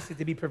capacity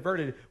to be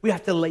perverted. We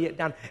have to lay it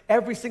down.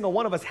 Every single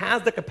one of us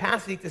has the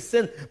capacity to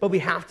sin, but we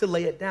have to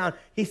lay it down.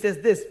 He says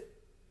this,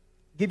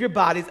 give your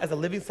bodies as a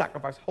living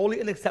sacrifice, holy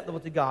and acceptable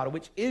to God,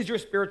 which is your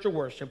spiritual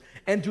worship,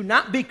 and do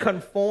not be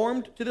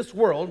conformed to this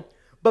world,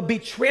 but be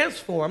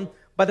transformed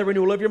by the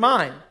renewal of your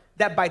mind,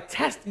 that by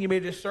testing you may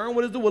discern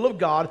what is the will of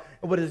God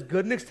and what is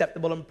good and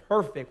acceptable and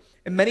perfect.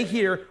 And many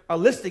here are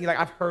listening like,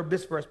 I've heard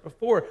this verse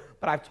before,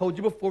 but I've told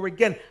you before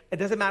again, it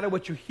doesn't matter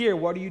what you hear.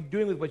 What are you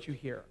doing with what you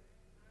hear?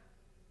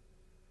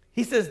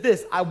 He says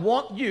this, I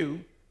want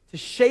you to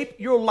shape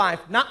your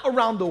life not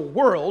around the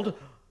world,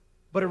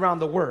 but around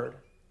the Word.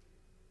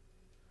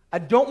 I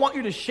don't want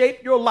you to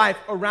shape your life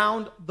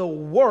around the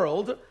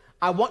world.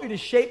 I want you to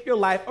shape your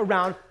life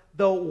around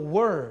the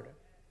Word.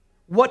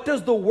 What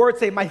does the Word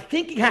say? My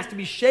thinking has to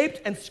be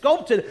shaped and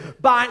sculpted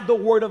by the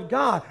Word of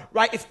God,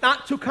 right? It's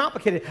not too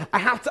complicated. I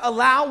have to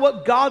allow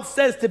what God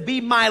says to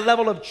be my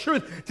level of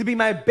truth, to be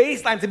my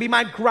baseline, to be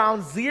my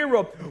ground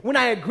zero. When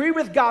I agree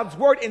with God's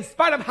Word, in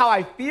spite of how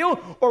I feel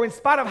or in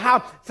spite of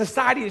how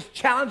society is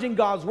challenging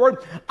God's Word,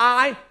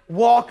 I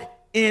walk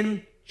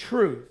in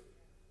truth.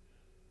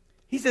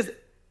 He says,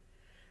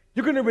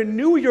 you're going to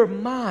renew your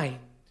mind.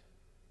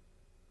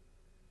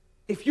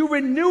 If you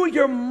renew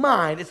your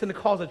mind, it's going to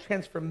cause a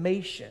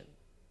transformation.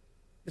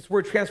 This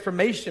word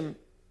transformation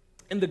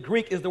in the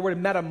Greek is the word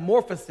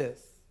metamorphosis.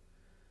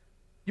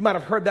 You might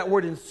have heard that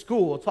word in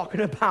school, talking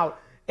about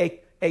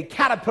a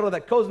caterpillar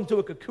that goes into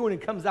a cocoon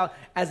and comes out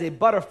as a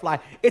butterfly.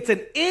 It's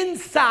an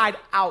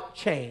inside-out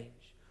change.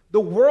 The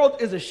world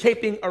is a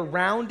shaping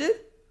around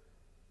it,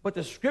 but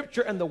the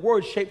scripture and the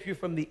word shapes you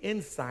from the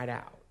inside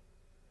out.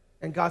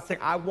 And God's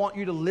saying, I want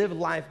you to live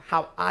life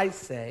how I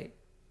say.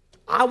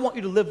 I want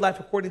you to live life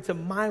according to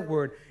my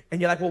word.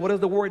 And you're like, well, what does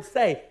the word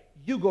say?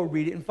 You go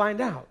read it and find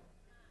out.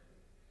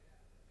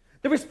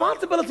 The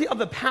responsibility of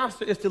the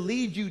pastor is to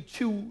lead you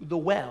to the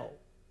well.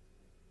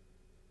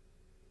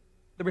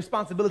 The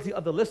responsibility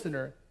of the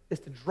listener is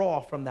to draw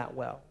from that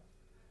well.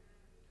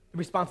 The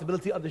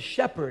responsibility of the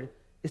shepherd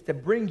is to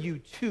bring you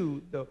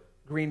to the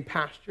green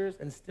pastures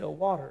and still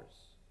waters.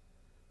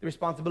 The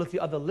responsibility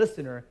of the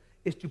listener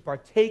is to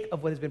partake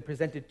of what has been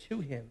presented to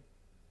him.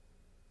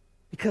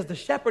 Because the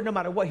shepherd, no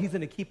matter what, he's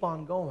going to keep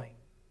on going.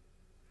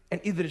 And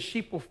either the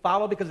sheep will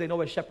follow because they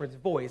know a shepherd's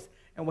voice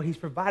and what he's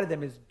provided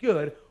them is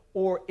good,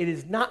 or it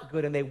is not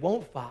good and they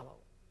won't follow.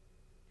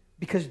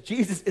 Because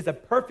Jesus is a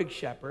perfect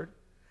shepherd,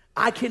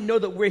 I can know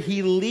that where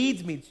he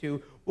leads me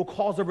to will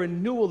cause a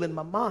renewal in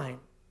my mind.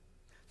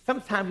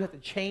 Sometimes you have to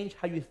change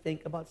how you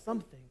think about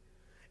something.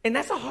 And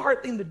that's a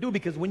hard thing to do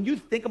because when you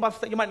think about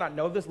something, you might not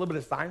know this, a little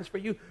bit of science for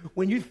you.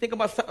 When you think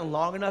about something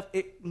long enough,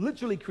 it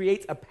literally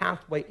creates a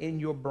pathway in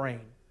your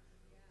brain.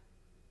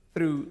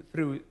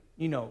 Through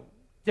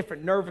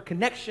different nerve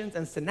connections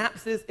and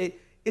synapses.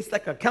 It's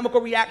like a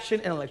chemical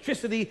reaction and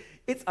electricity.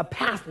 It's a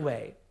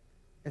pathway.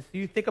 And so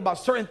you think about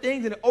certain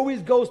things and it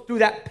always goes through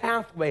that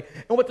pathway.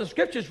 And what the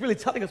scripture is really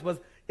telling us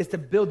is to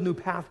build new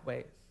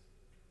pathways.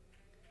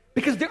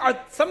 Because there are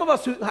some of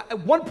us who, at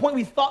one point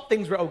we thought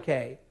things were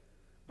okay.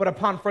 But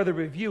upon further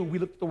review, we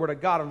look at the word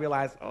of God and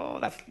realize, oh,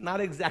 that's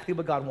not exactly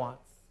what God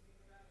wants.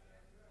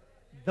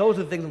 Those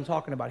are the things I'm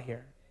talking about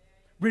here.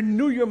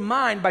 Renew your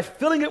mind by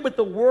filling it with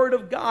the Word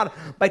of God,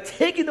 by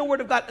taking the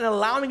Word of God and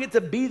allowing it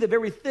to be the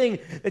very thing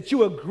that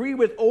you agree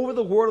with over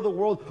the word of the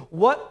world.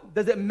 What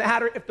does it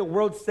matter if the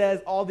world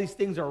says all these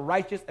things are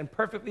righteous and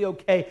perfectly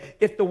okay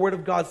if the Word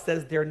of God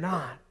says they're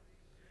not?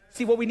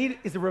 See, what we need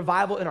is a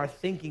revival in our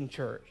thinking,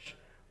 church.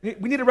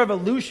 We need a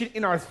revolution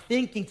in our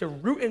thinking to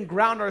root and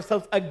ground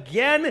ourselves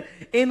again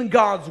in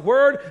God's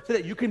word so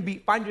that you can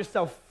find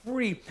yourself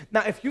free.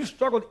 Now, if you've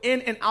struggled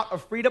in and out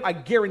of freedom, I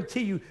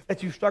guarantee you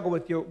that you struggle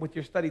with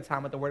your study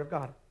time with the word of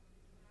God.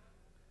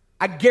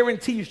 I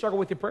guarantee you struggle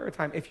with your prayer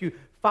time. If you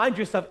find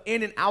yourself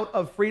in and out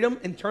of freedom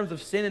in terms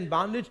of sin and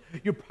bondage,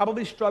 you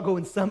probably struggle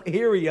in some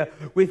area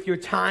with your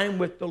time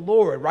with the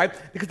Lord, right?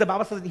 Because the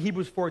Bible says in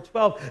Hebrews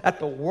 4:12 that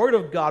the word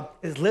of God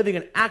is living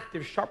and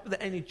active, sharper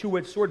than any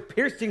two-edged sword,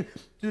 piercing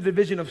to the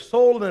division of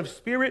soul and of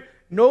spirit,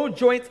 no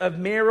joints of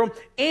marrow,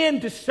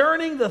 and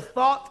discerning the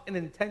thoughts and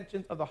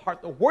intentions of the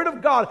heart. The word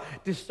of God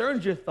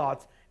discerns your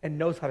thoughts and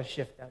knows how to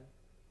shift them.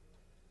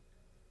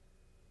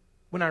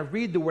 When I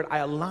read the word, I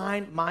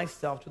align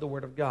myself to the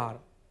word of God.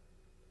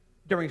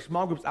 During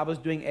small groups, I was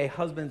doing a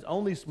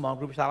husbands-only small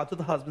group. Shout out to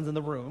the husbands in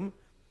the room.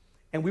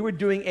 And we were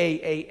doing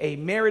a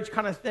marriage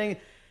kind of thing.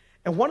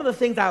 And one of the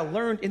things I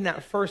learned in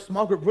that first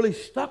small group really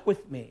stuck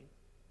with me.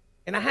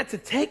 And I had to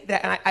take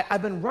that, and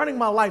I've been running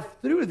my life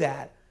through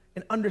that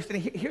and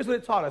understanding. Here's what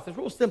it taught us. It's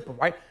real simple,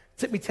 right? It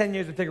took me 10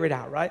 years to figure it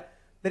out, right?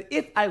 That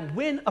if I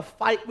win a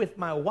fight with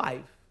my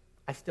wife,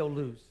 I still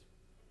lose.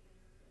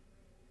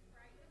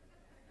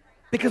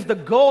 Because the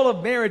goal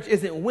of marriage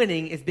isn't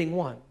winning, it's being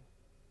won.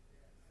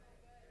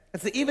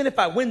 And so even if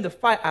I win the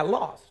fight, I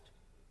lost.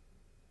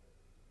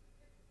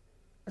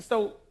 And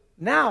so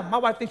now my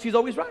wife thinks she's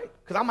always right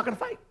because I'm not going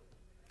to fight.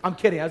 I'm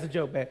kidding. That was a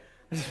joke, man.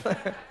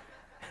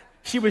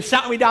 She was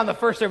shouting me down the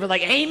first service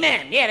like,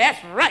 amen. Yeah,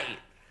 that's right.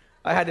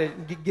 I had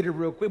to get it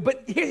real quick.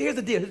 But here's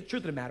the deal. Here's the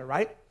truth of the matter,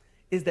 right?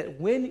 Is that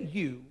when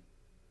you,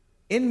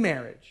 in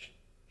marriage,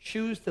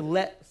 choose to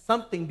let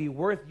something be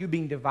worth you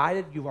being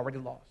divided, you've already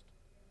lost.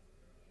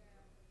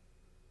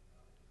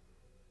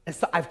 And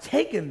so I've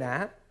taken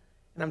that,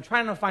 and I'm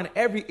trying to find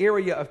every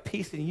area of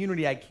peace and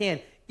unity I can,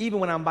 even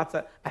when I'm about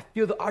to, I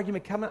feel the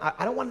argument coming.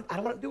 I don't want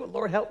to do it.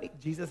 Lord, help me.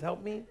 Jesus,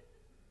 help me.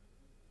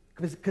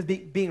 Because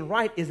being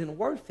right isn't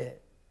worth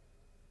it.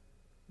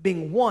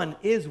 Being one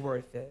is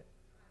worth it.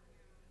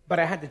 But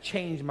I had to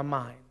change my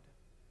mind.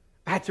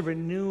 I had to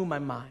renew my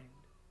mind.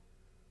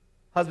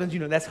 Husbands,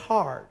 that's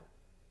hard.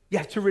 You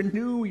have to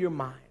renew your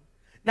mind.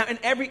 Now, in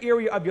every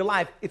area of your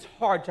life, it's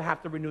hard to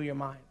have to renew your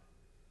mind.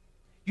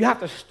 You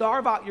have to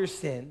starve out your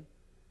sin,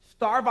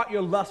 starve out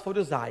your lustful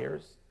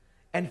desires,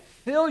 and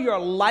fill your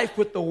life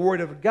with the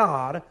Word of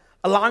God,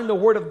 allowing the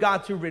Word of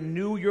God to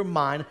renew your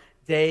mind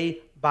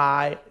day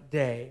by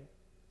day.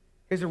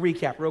 Here's a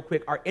recap real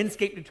quick. Our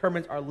inscape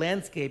determines our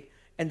landscape,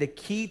 and the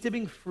key to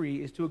being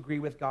free is to agree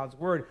with God's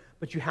Word.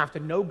 But you have to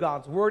know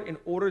God's Word in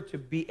order to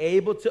be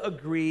able to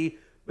agree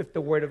with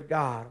the Word of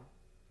God.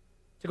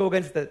 To go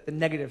against the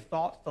negative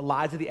thoughts, the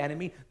lies of the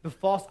enemy, the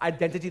false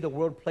identity the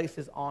world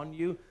places on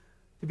you.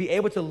 To be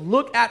able to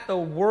look at the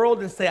world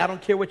and say, I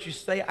don't care what you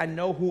say, I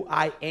know who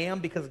I am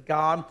because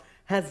God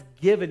has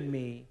given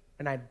me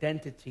an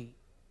identity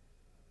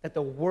that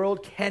the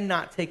world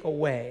cannot take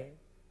away.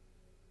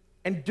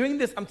 And doing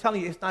this, I'm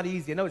telling you, it's not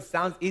easy. I know it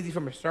sounds easy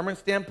from a sermon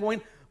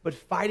standpoint, but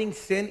fighting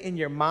sin in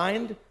your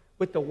mind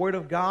with the Word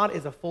of God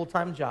is a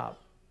full-time job.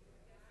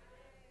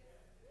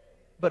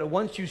 But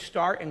once you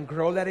start and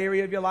grow that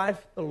area of your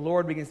life, the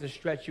Lord begins to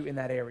stretch you in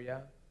that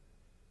area.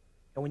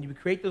 And when you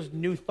create those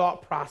new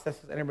thought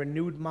processes and a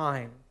renewed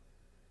mind,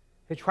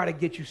 they try to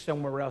get you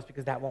somewhere else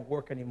because that won't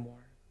work anymore.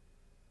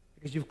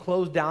 Because you've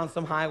closed down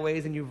some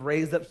highways and you've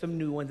raised up some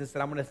new ones and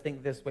said, I'm going to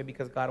think this way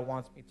because God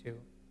wants me to.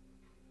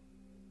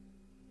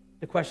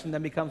 The question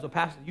then becomes, well,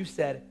 Pastor, you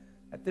said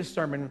that this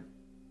sermon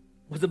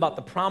was about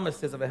the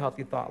promises of a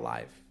healthy thought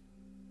life.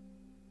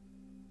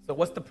 So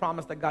what's the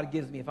promise that God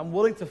gives me? If I'm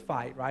willing to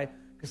fight, right?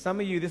 Because some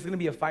of you, this is going to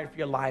be a fight for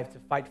your life, to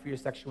fight for your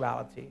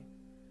sexuality.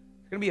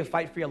 It's going to be a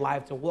fight for your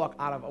life to walk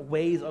out of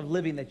ways of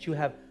living that you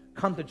have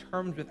come to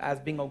terms with as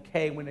being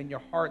okay, when in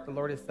your heart the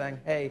Lord is saying,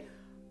 hey,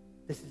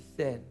 this is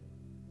sin.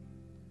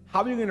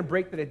 How are you going to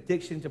break that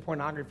addiction to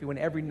pornography when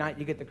every night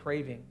you get the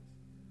cravings?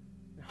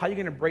 How are you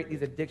going to break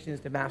these addictions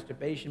to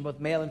masturbation, both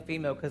male and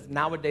female? Because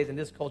nowadays in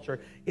this culture,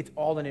 it's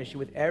all an issue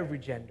with every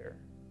gender.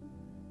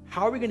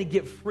 How are we going to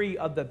get free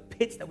of the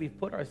pits that we've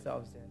put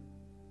ourselves in?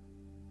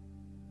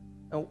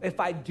 And if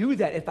I do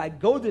that, if I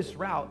go this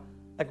route,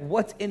 like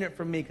what's in it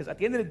for me? Because at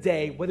the end of the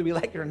day, whether we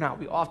like it or not,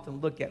 we often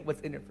look at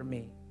what's in it for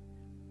me.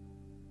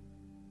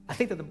 I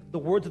think that the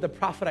words of the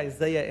prophet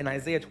Isaiah in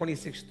Isaiah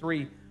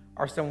 26:3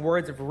 are some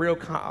words of real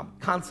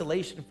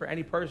consolation for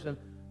any person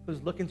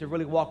who's looking to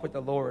really walk with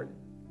the Lord.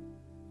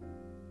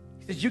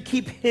 He says, you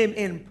keep him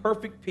in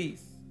perfect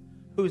peace,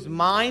 whose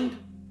mind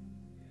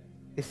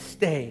is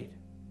stayed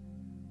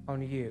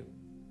on you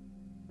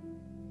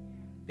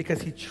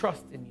because he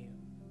trusts in you.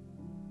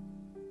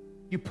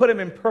 You put him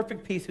in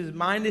perfect peace, whose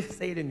mind is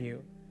stayed in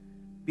you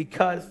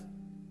because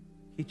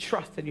he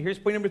trusts in you. Here's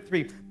point number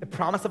 3. The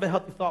promise of a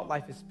healthy thought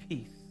life is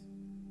peace.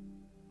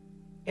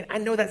 And I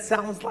know that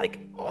sounds like,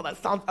 that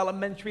sounds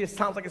elementary. It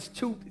sounds like it's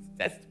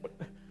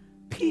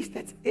peace,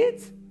 that's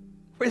it.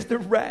 Where's the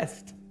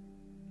rest?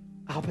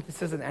 But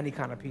this isn't any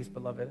kind of peace,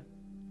 beloved.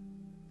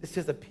 This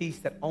is a peace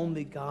that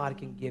only God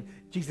can give.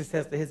 Jesus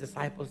says to his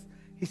disciples,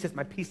 he says,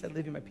 my peace I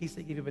leave you, my peace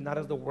I give you, but not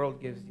as the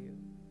world gives you.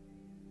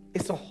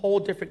 It's a whole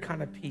different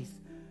kind of peace.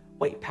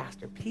 Wait,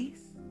 Pastor,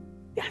 peace?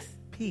 Yes,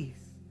 peace.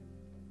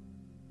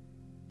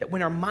 That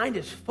when our mind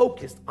is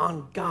focused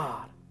on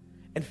God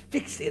and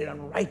fixated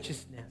on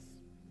righteousness,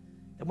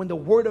 that when the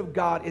Word of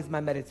God is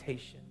my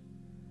meditation,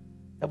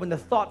 that when the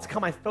thoughts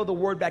come, I throw the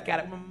Word back at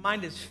it. When my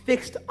mind is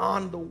fixed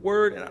on the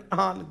Word and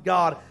on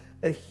God,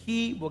 that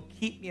he will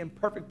keep me in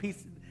perfect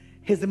peace.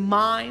 His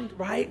mind,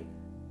 right?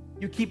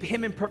 You keep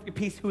him in perfect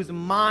peace, whose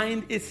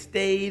mind is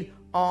stayed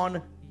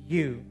on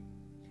you.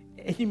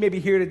 And you may be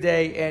here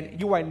today and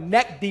you are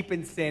neck deep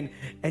in sin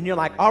and you're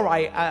like, all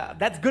right,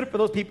 that's good for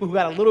those people who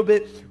got a little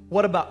bit.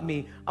 What about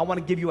me? I want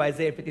to give you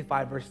Isaiah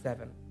 55 verse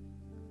 7.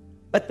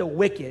 Let the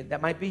wicked,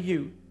 that might be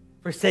you,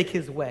 forsake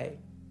his way.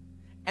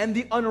 And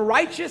the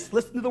unrighteous,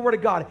 listen to the word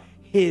of God,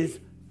 his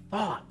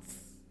thoughts.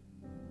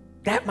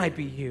 That might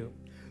be you.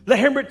 Let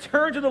him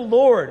return to the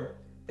Lord,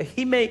 that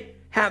he may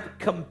have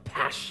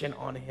compassion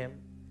on him.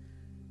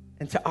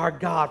 And to our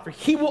God, for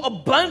he will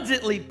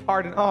abundantly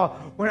pardon.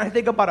 When I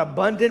think about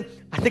abundant,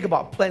 I think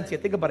about plenty. I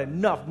think about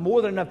enough,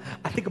 more than enough.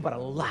 I think about a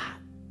lot.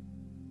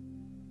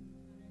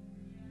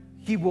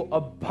 He will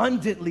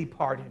abundantly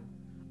pardon,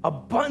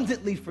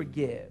 abundantly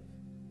forgive.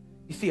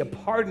 You see, a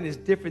pardon is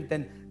different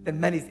than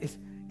many.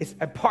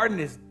 A pardon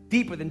is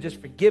deeper than just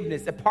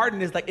forgiveness. A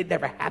pardon is like it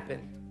never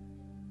happened.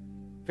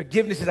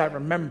 Forgiveness is I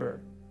remember.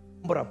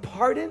 But a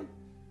pardon,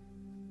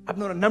 I've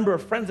known a number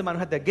of friends of mine who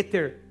had to get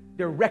their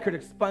record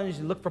expunged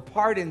and look for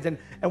pardons. And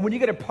when you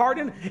get a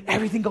pardon,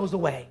 everything goes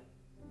away.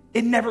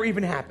 It never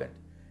even happened.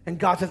 And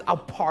God says, I'll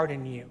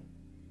pardon you.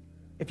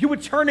 If you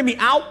would turn to me,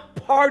 I'll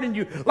pardon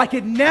you like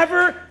it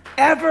never,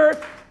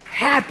 ever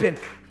happened.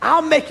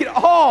 I'll make it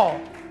all.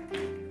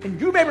 And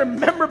you may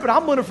remember, but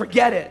I'm going to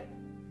forget it.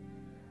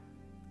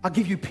 I'll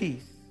give you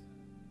peace.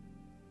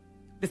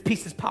 This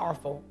peace is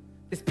powerful.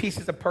 This peace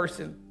is a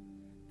person.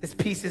 This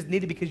peace is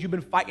needed because you've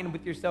been fighting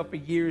with yourself for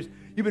years.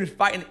 You've been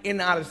fighting in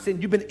and out of sin.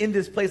 You've been in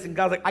this place, and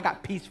God's like, I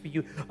got peace for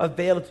you,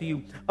 available to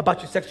you about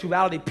your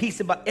sexuality,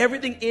 peace about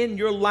everything in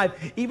your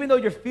life. Even though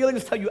your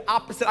feelings tell you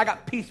opposite, I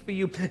got peace for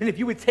you. And if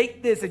you would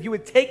take this, and you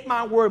would take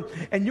my word,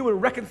 and you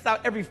would reconcile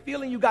every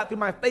feeling you got through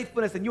my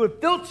faithfulness, and you would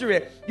filter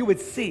it, you would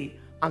see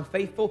I'm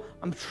faithful,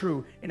 I'm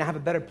true, and I have a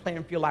better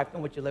plan for your life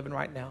than what you're living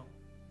right now.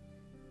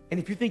 And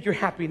if you think you're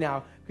happy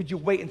now, could you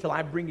wait until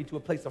I bring you to a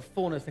place of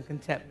fullness and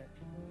contentment?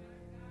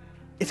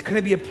 It's going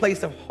to be a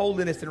place of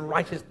holiness and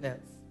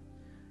righteousness.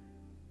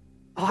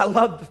 Oh, I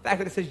love the fact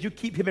that it says you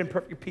keep him in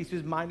perfect peace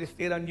whose mind is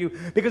stayed on you.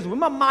 Because when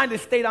my mind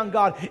is stayed on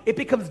God, it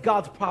becomes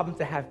God's problem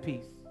to have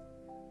peace.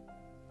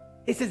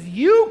 It says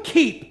you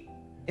keep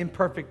in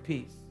perfect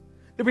peace.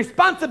 The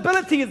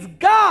responsibility is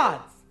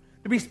God's.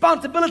 The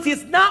responsibility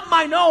is not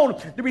mine own.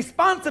 The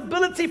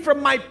responsibility for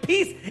my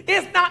peace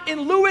is not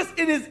in Lewis.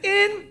 It is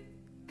in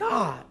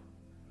God.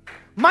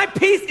 My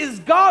peace is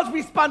God's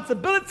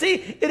responsibility.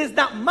 It is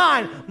not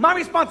mine. My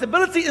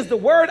responsibility is the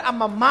word on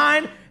my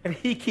mind, and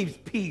he keeps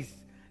peace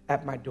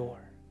at my door.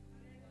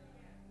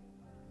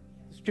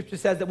 The scripture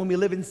says that when we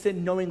live in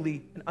sin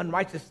knowingly and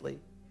unrighteously,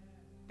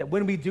 that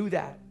when we do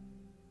that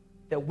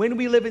when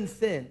we live in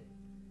sin,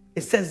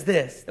 it says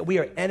this, that we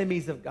are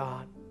enemies of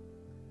God.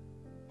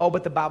 Oh,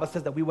 but the Bible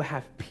says that we will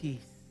have peace.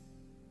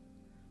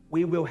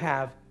 We will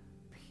have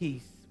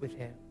peace with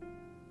him.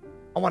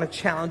 I want to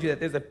challenge you that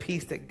there's a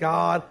peace that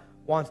God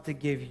wants to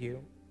give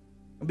you.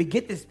 And we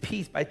get this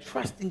peace by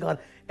trusting God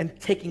and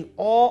taking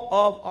all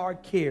of our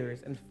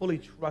cares and fully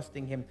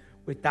trusting him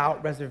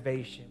without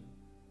reservation,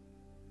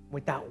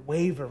 without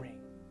wavering.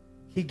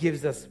 He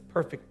gives us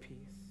perfect peace.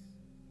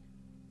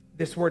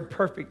 This word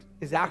perfect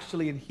is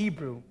actually in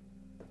Hebrew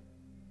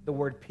the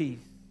word peace.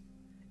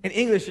 In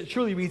English, it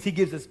truly reads, he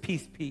gives us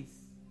peace, peace.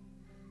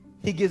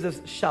 He gives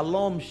us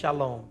shalom,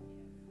 shalom.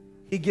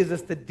 He gives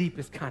us the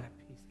deepest kind of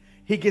peace.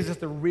 He gives us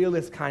the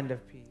realest kind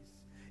of peace.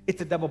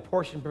 It's a double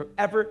portion,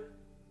 ever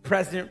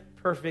present,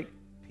 perfect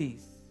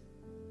peace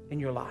in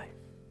your life.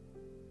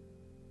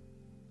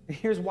 And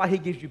here's why he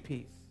gives you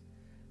peace.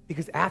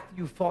 Because after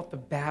you fought the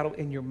battle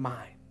in your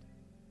mind,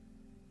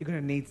 you're going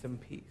to need some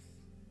peace.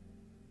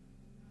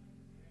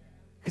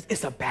 Because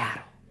it's a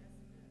battle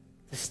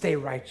to stay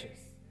righteous,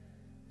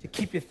 to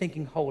keep your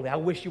thinking holy. I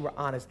wish you were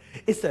honest.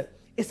 It's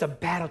a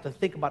battle to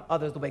think about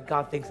others the way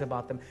God thinks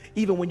about them,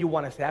 even when you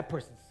want to say, that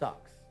person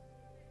sucks.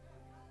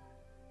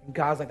 And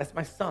God's like, that's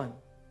my son.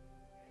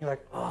 You're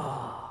like,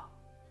 oh,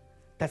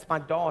 that's my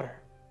daughter.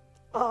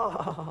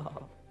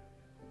 Oh.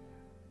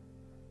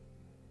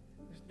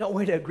 There's no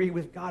way to agree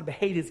with God but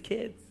hate his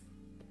kids.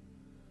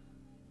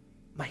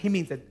 He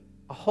means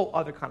a whole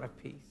other kind of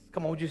peace.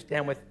 Come on, would you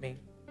stand with me?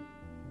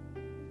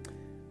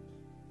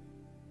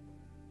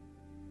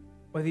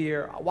 Whether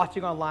you're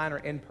watching online or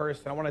in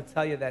person, I want to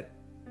tell you that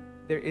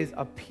there is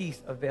a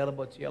peace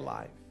available to your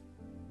life.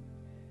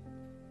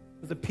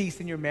 There's a peace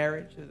in your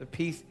marriage. There's a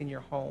peace in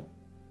your home.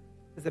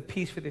 There's a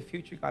peace for the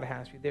future God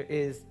has for you. There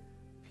is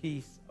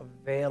peace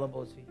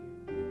available to you.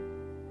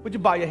 Would you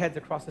bow your heads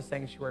across the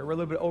sanctuary? We're a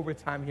little bit over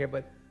time here,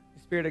 but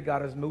the Spirit of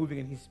God is moving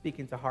and he's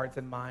speaking to hearts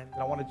and minds.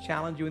 And I want to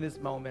challenge you in this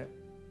moment.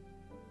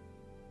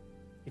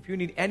 If you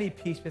need any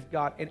peace with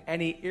God in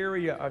any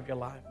area of your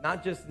life,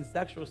 not just in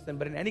sexual sin,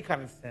 but in any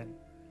kind of sin,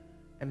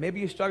 and maybe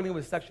you're struggling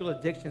with sexual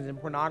addictions and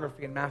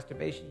pornography and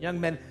masturbation. Young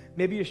men,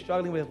 maybe you're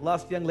struggling with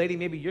lust. Young lady,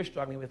 maybe you're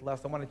struggling with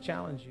lust. I want to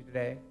challenge you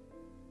today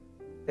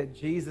that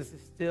Jesus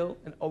is still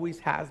and always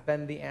has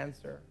been the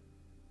answer.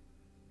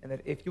 And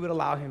that if you would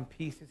allow him,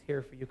 peace is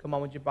here for you. Come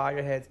on, would you bow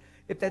your heads?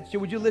 If that's you,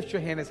 would you lift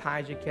your hand as high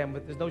as you can?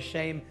 But there's no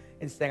shame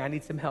in saying, I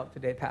need some help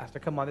today, Pastor.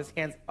 Come on, this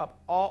hand's up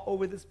all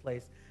over this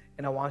place.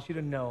 And I want you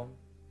to know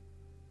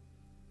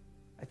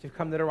that you've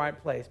come to the right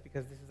place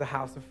because this is a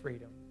house of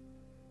freedom.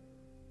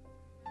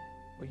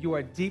 Where you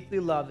are deeply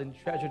loved and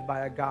treasured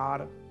by a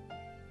God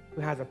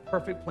who has a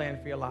perfect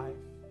plan for your life.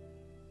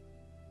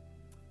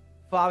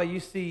 Father, you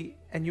see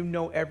and you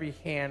know every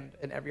hand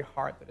and every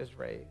heart that is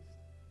raised.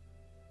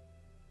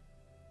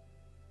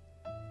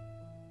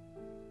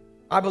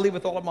 I believe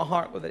with all of my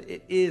heart that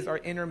it is our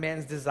inner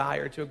man's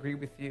desire to agree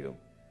with you.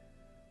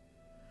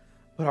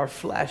 But our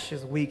flesh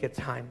is weak at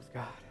times,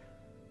 God.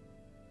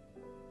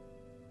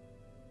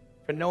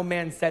 For no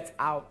man sets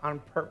out on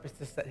purpose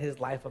to set his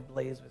life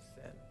ablaze with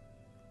sin.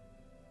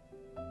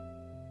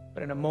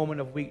 But in a moment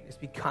of weakness,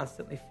 we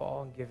constantly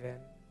fall and give in.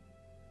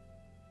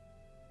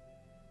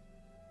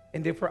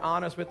 And if we're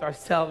honest with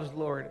ourselves,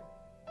 Lord,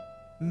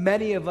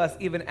 Many of us,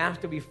 even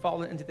after we've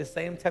fallen into the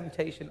same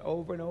temptation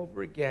over and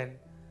over again,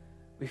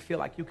 we feel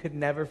like you could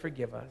never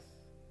forgive us.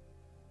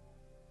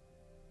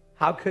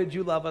 How could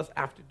you love us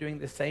after doing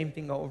the same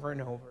thing over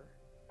and over?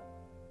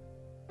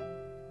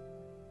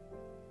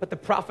 But the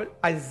prophet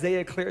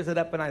Isaiah clears it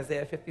up in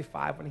Isaiah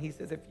 55 when he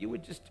says, if you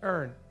would just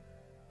turn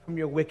from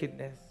your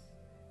wickedness,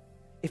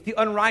 if the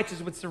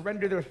unrighteous would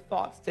surrender their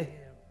thoughts to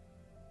him,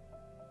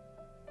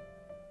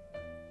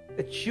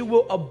 that you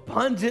will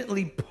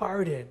abundantly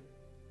pardon.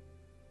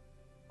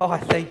 Oh, I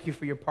thank you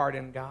for your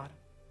pardon, God.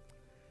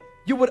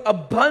 You would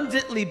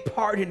abundantly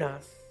pardon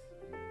us.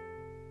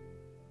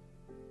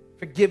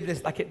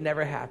 Forgiveness like it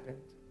never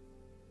happened.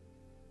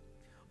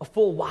 A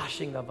full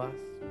washing of us.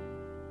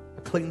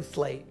 A clean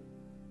slate.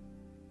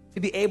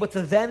 To be able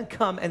to then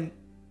come and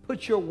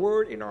put your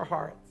word in our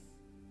hearts.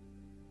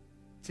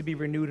 To be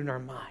renewed in our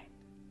mind.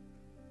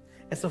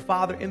 And so,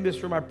 Father, in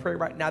this room, I pray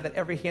right now that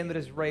every hand that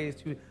is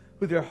raised who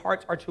their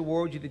hearts are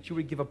towards you, that you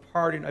would give a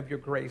pardon of your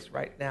grace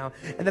right now.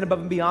 And then above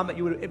and beyond that,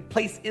 you would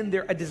place in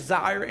there a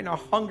desire and a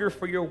hunger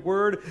for your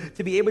word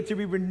to be able to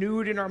be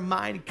renewed in our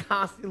mind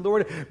constantly.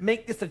 Lord,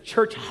 make this a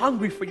church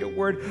hungry for your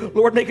word.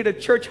 Lord, make it a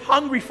church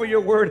hungry for your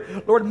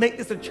word. Lord, make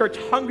this a church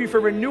hungry for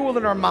renewal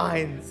in our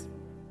minds.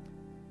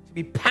 To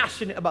be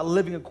passionate about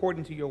living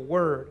according to your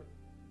word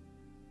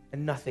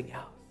and nothing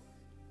else.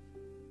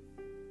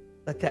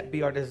 Let that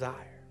be our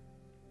desire.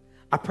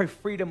 I pray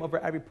freedom over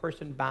every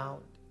person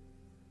bound.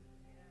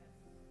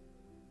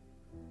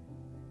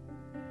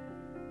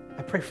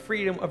 I pray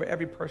freedom over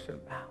every person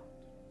bound.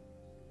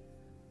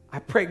 I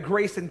pray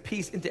grace and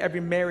peace into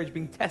every marriage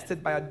being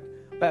tested by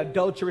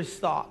adulterous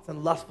thoughts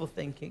and lustful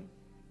thinking.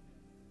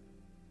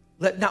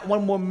 Let not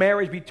one more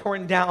marriage be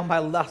torn down by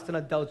lust and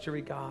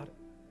adultery, God.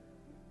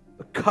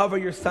 But cover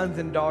your sons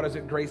and daughters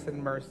with grace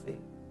and mercy.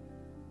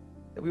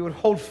 That we would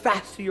hold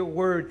fast to your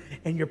word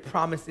and your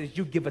promises.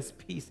 You give us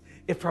peace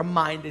if our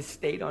mind is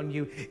stayed on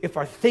you. If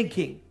our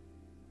thinking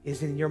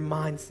is in your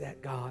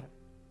mindset, God.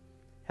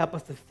 Help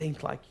us to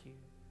think like you.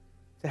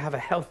 To have a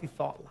healthy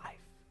thought life.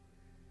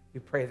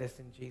 We pray this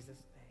in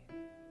Jesus'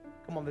 name.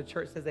 Come on, the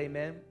church says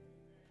amen.